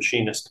started as a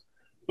machinist,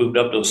 moved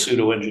up to a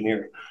pseudo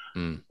engineer.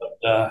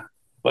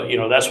 But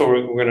that's where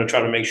we're going to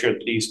try to make sure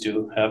that these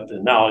two have the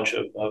knowledge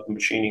of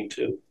machining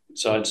too.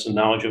 Besides the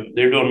knowledge of,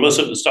 they're doing most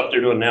of the stuff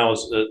they're doing now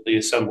is the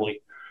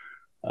assembly,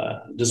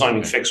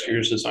 designing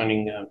fixtures,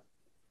 designing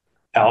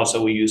pallets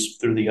that we use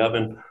through the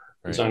oven,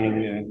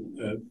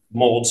 designing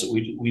molds.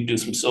 We do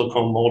some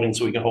silicone molding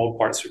so we can hold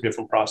parts through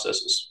different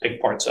processes, pick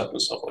parts up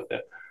and stuff like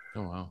that.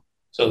 Oh, wow.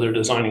 So they're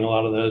designing a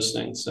lot of those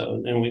things. So,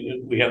 and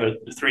we have a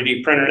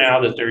 3D printer now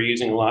that they're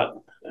using a lot,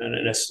 and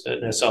an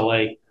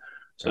SLA.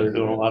 So they're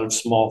doing a lot of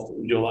small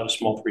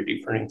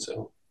 3D printing.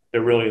 So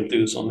they're really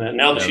enthused on that.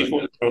 Now that she's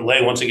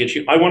Leigh wants to get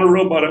you, I want a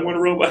robot.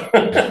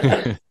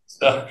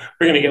 So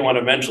we're going to get one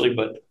eventually.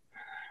 But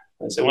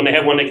I said when they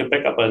have one, they can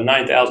pick up a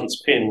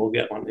 9,000th pin. We'll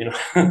get one.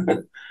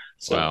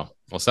 So, wow.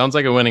 Well, sounds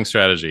like a winning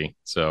strategy.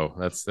 So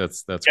that's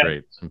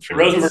great. I'm sure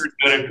Rosenberg is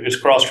good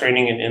at cross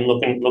training and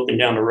looking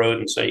down the road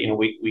and say,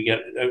 we get.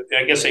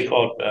 I guess they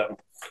call it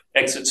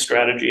exit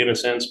strategy in a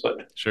sense,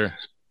 but sure.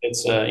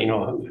 It's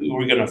who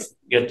we're going to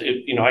get.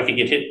 I could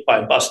get hit by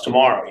a bus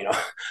tomorrow.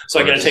 So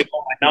I got to take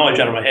all my knowledge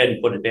out of my head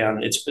and put it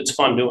down. It's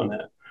fun doing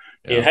that.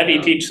 Yeah. How do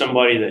you teach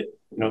somebody that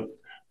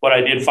what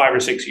I did 5 or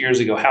 6 years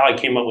ago? How I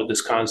came up with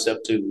this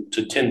concept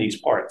to tin these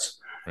parts.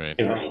 Right.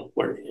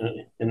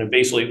 And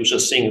basically it was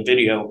just seeing a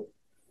video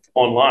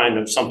online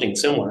of something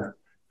similar,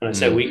 and I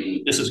said,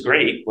 this is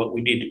great, but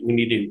we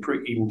need to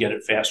improve, even get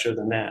it faster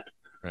than that.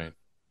 Right.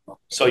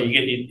 So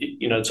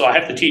so I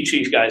have to teach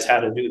these guys how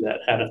to do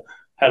that,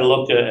 how to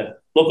look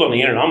on the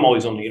internet. I'm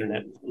always on the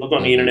internet. Look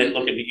on the internet,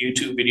 look at the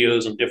YouTube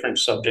videos on different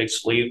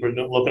subjects. We're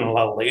looking at a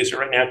lot of laser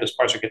right now because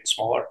parts are getting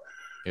smaller.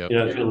 Yep.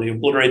 If you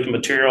obliterate the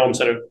material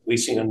instead of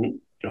leasing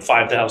a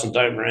 5,000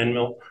 diameter end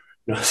mill.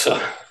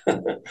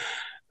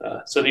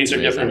 So these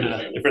are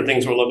different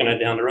things we're looking at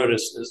down the road.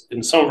 Is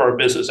in some of our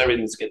business,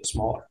 everything's getting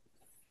smaller.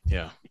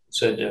 Yeah.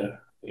 Said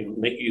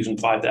using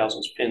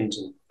 5,000 pins,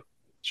 and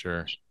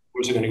sure.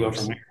 Where's it going to go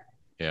from here?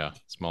 Yeah,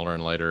 smaller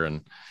and lighter,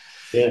 and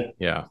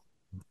yeah.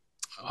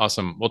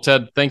 Awesome. Well,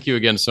 Ted, thank you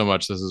again so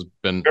much. This has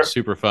been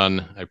super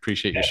fun. I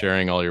appreciate you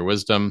sharing all your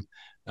wisdom.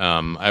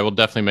 I will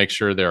definitely make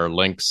sure there are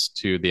links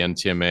to the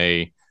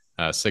NTMA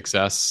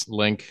 6S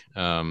link.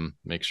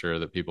 Make sure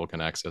that people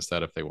can access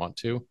that if they want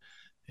to.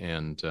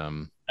 And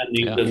the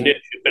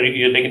niche,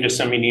 they can just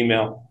send me an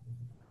email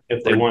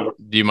if they want.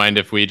 Do you mind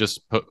if we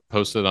just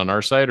post it on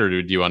our site, or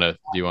do you want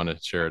to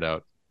share it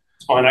out?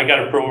 It's fine. I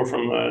got approval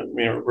from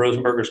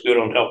Rosenberger's good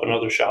on helping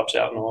other shops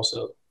out, and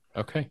also.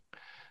 Okay.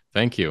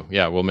 Thank you.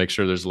 Yeah, we'll make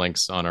sure there's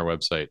links on our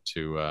website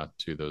to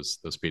those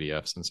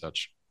PDFs and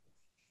such.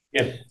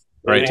 Yeah.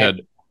 All right,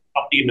 Ted.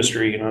 Up the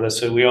industry,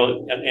 that's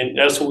and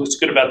that's what's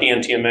good about the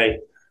NTMA.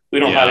 We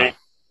don't have any.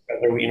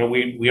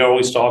 We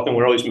always talk, and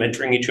we're always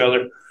mentoring each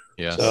other.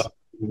 Yes. So,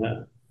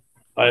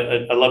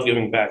 I love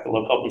giving back. I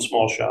love helping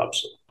small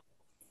shops.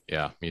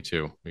 Yeah, me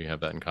too. We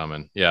have that in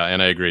common. Yeah,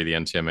 and I agree. The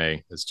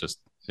NTMA is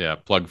just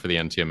plug for the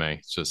NTMA.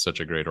 It's just such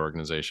a great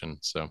organization.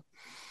 So.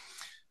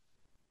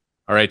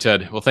 All right,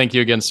 Ted. Well, thank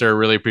you again, sir.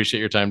 Really appreciate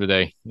your time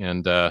today.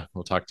 And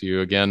we'll talk to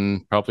you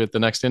again probably at the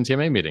next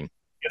NTMA meeting.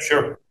 Yeah,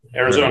 sure.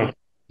 Arizona. Right.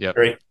 Yep.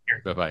 Great.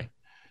 Bye-bye.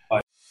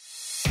 Bye.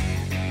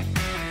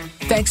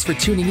 Thanks for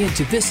tuning in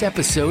to this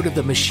episode of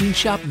the Machine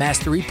Shop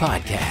Mastery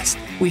Podcast.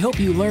 We hope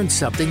you learned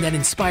something that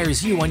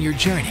inspires you on your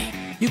journey.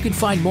 You can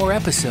find more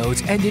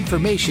episodes and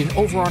information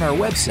over on our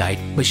website,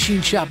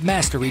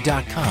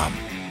 machineshopmastery.com.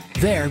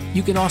 There,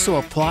 you can also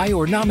apply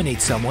or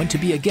nominate someone to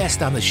be a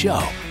guest on the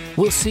show.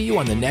 We'll see you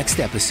on the next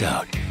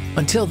episode.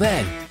 Until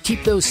then,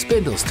 keep those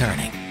spindles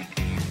turning.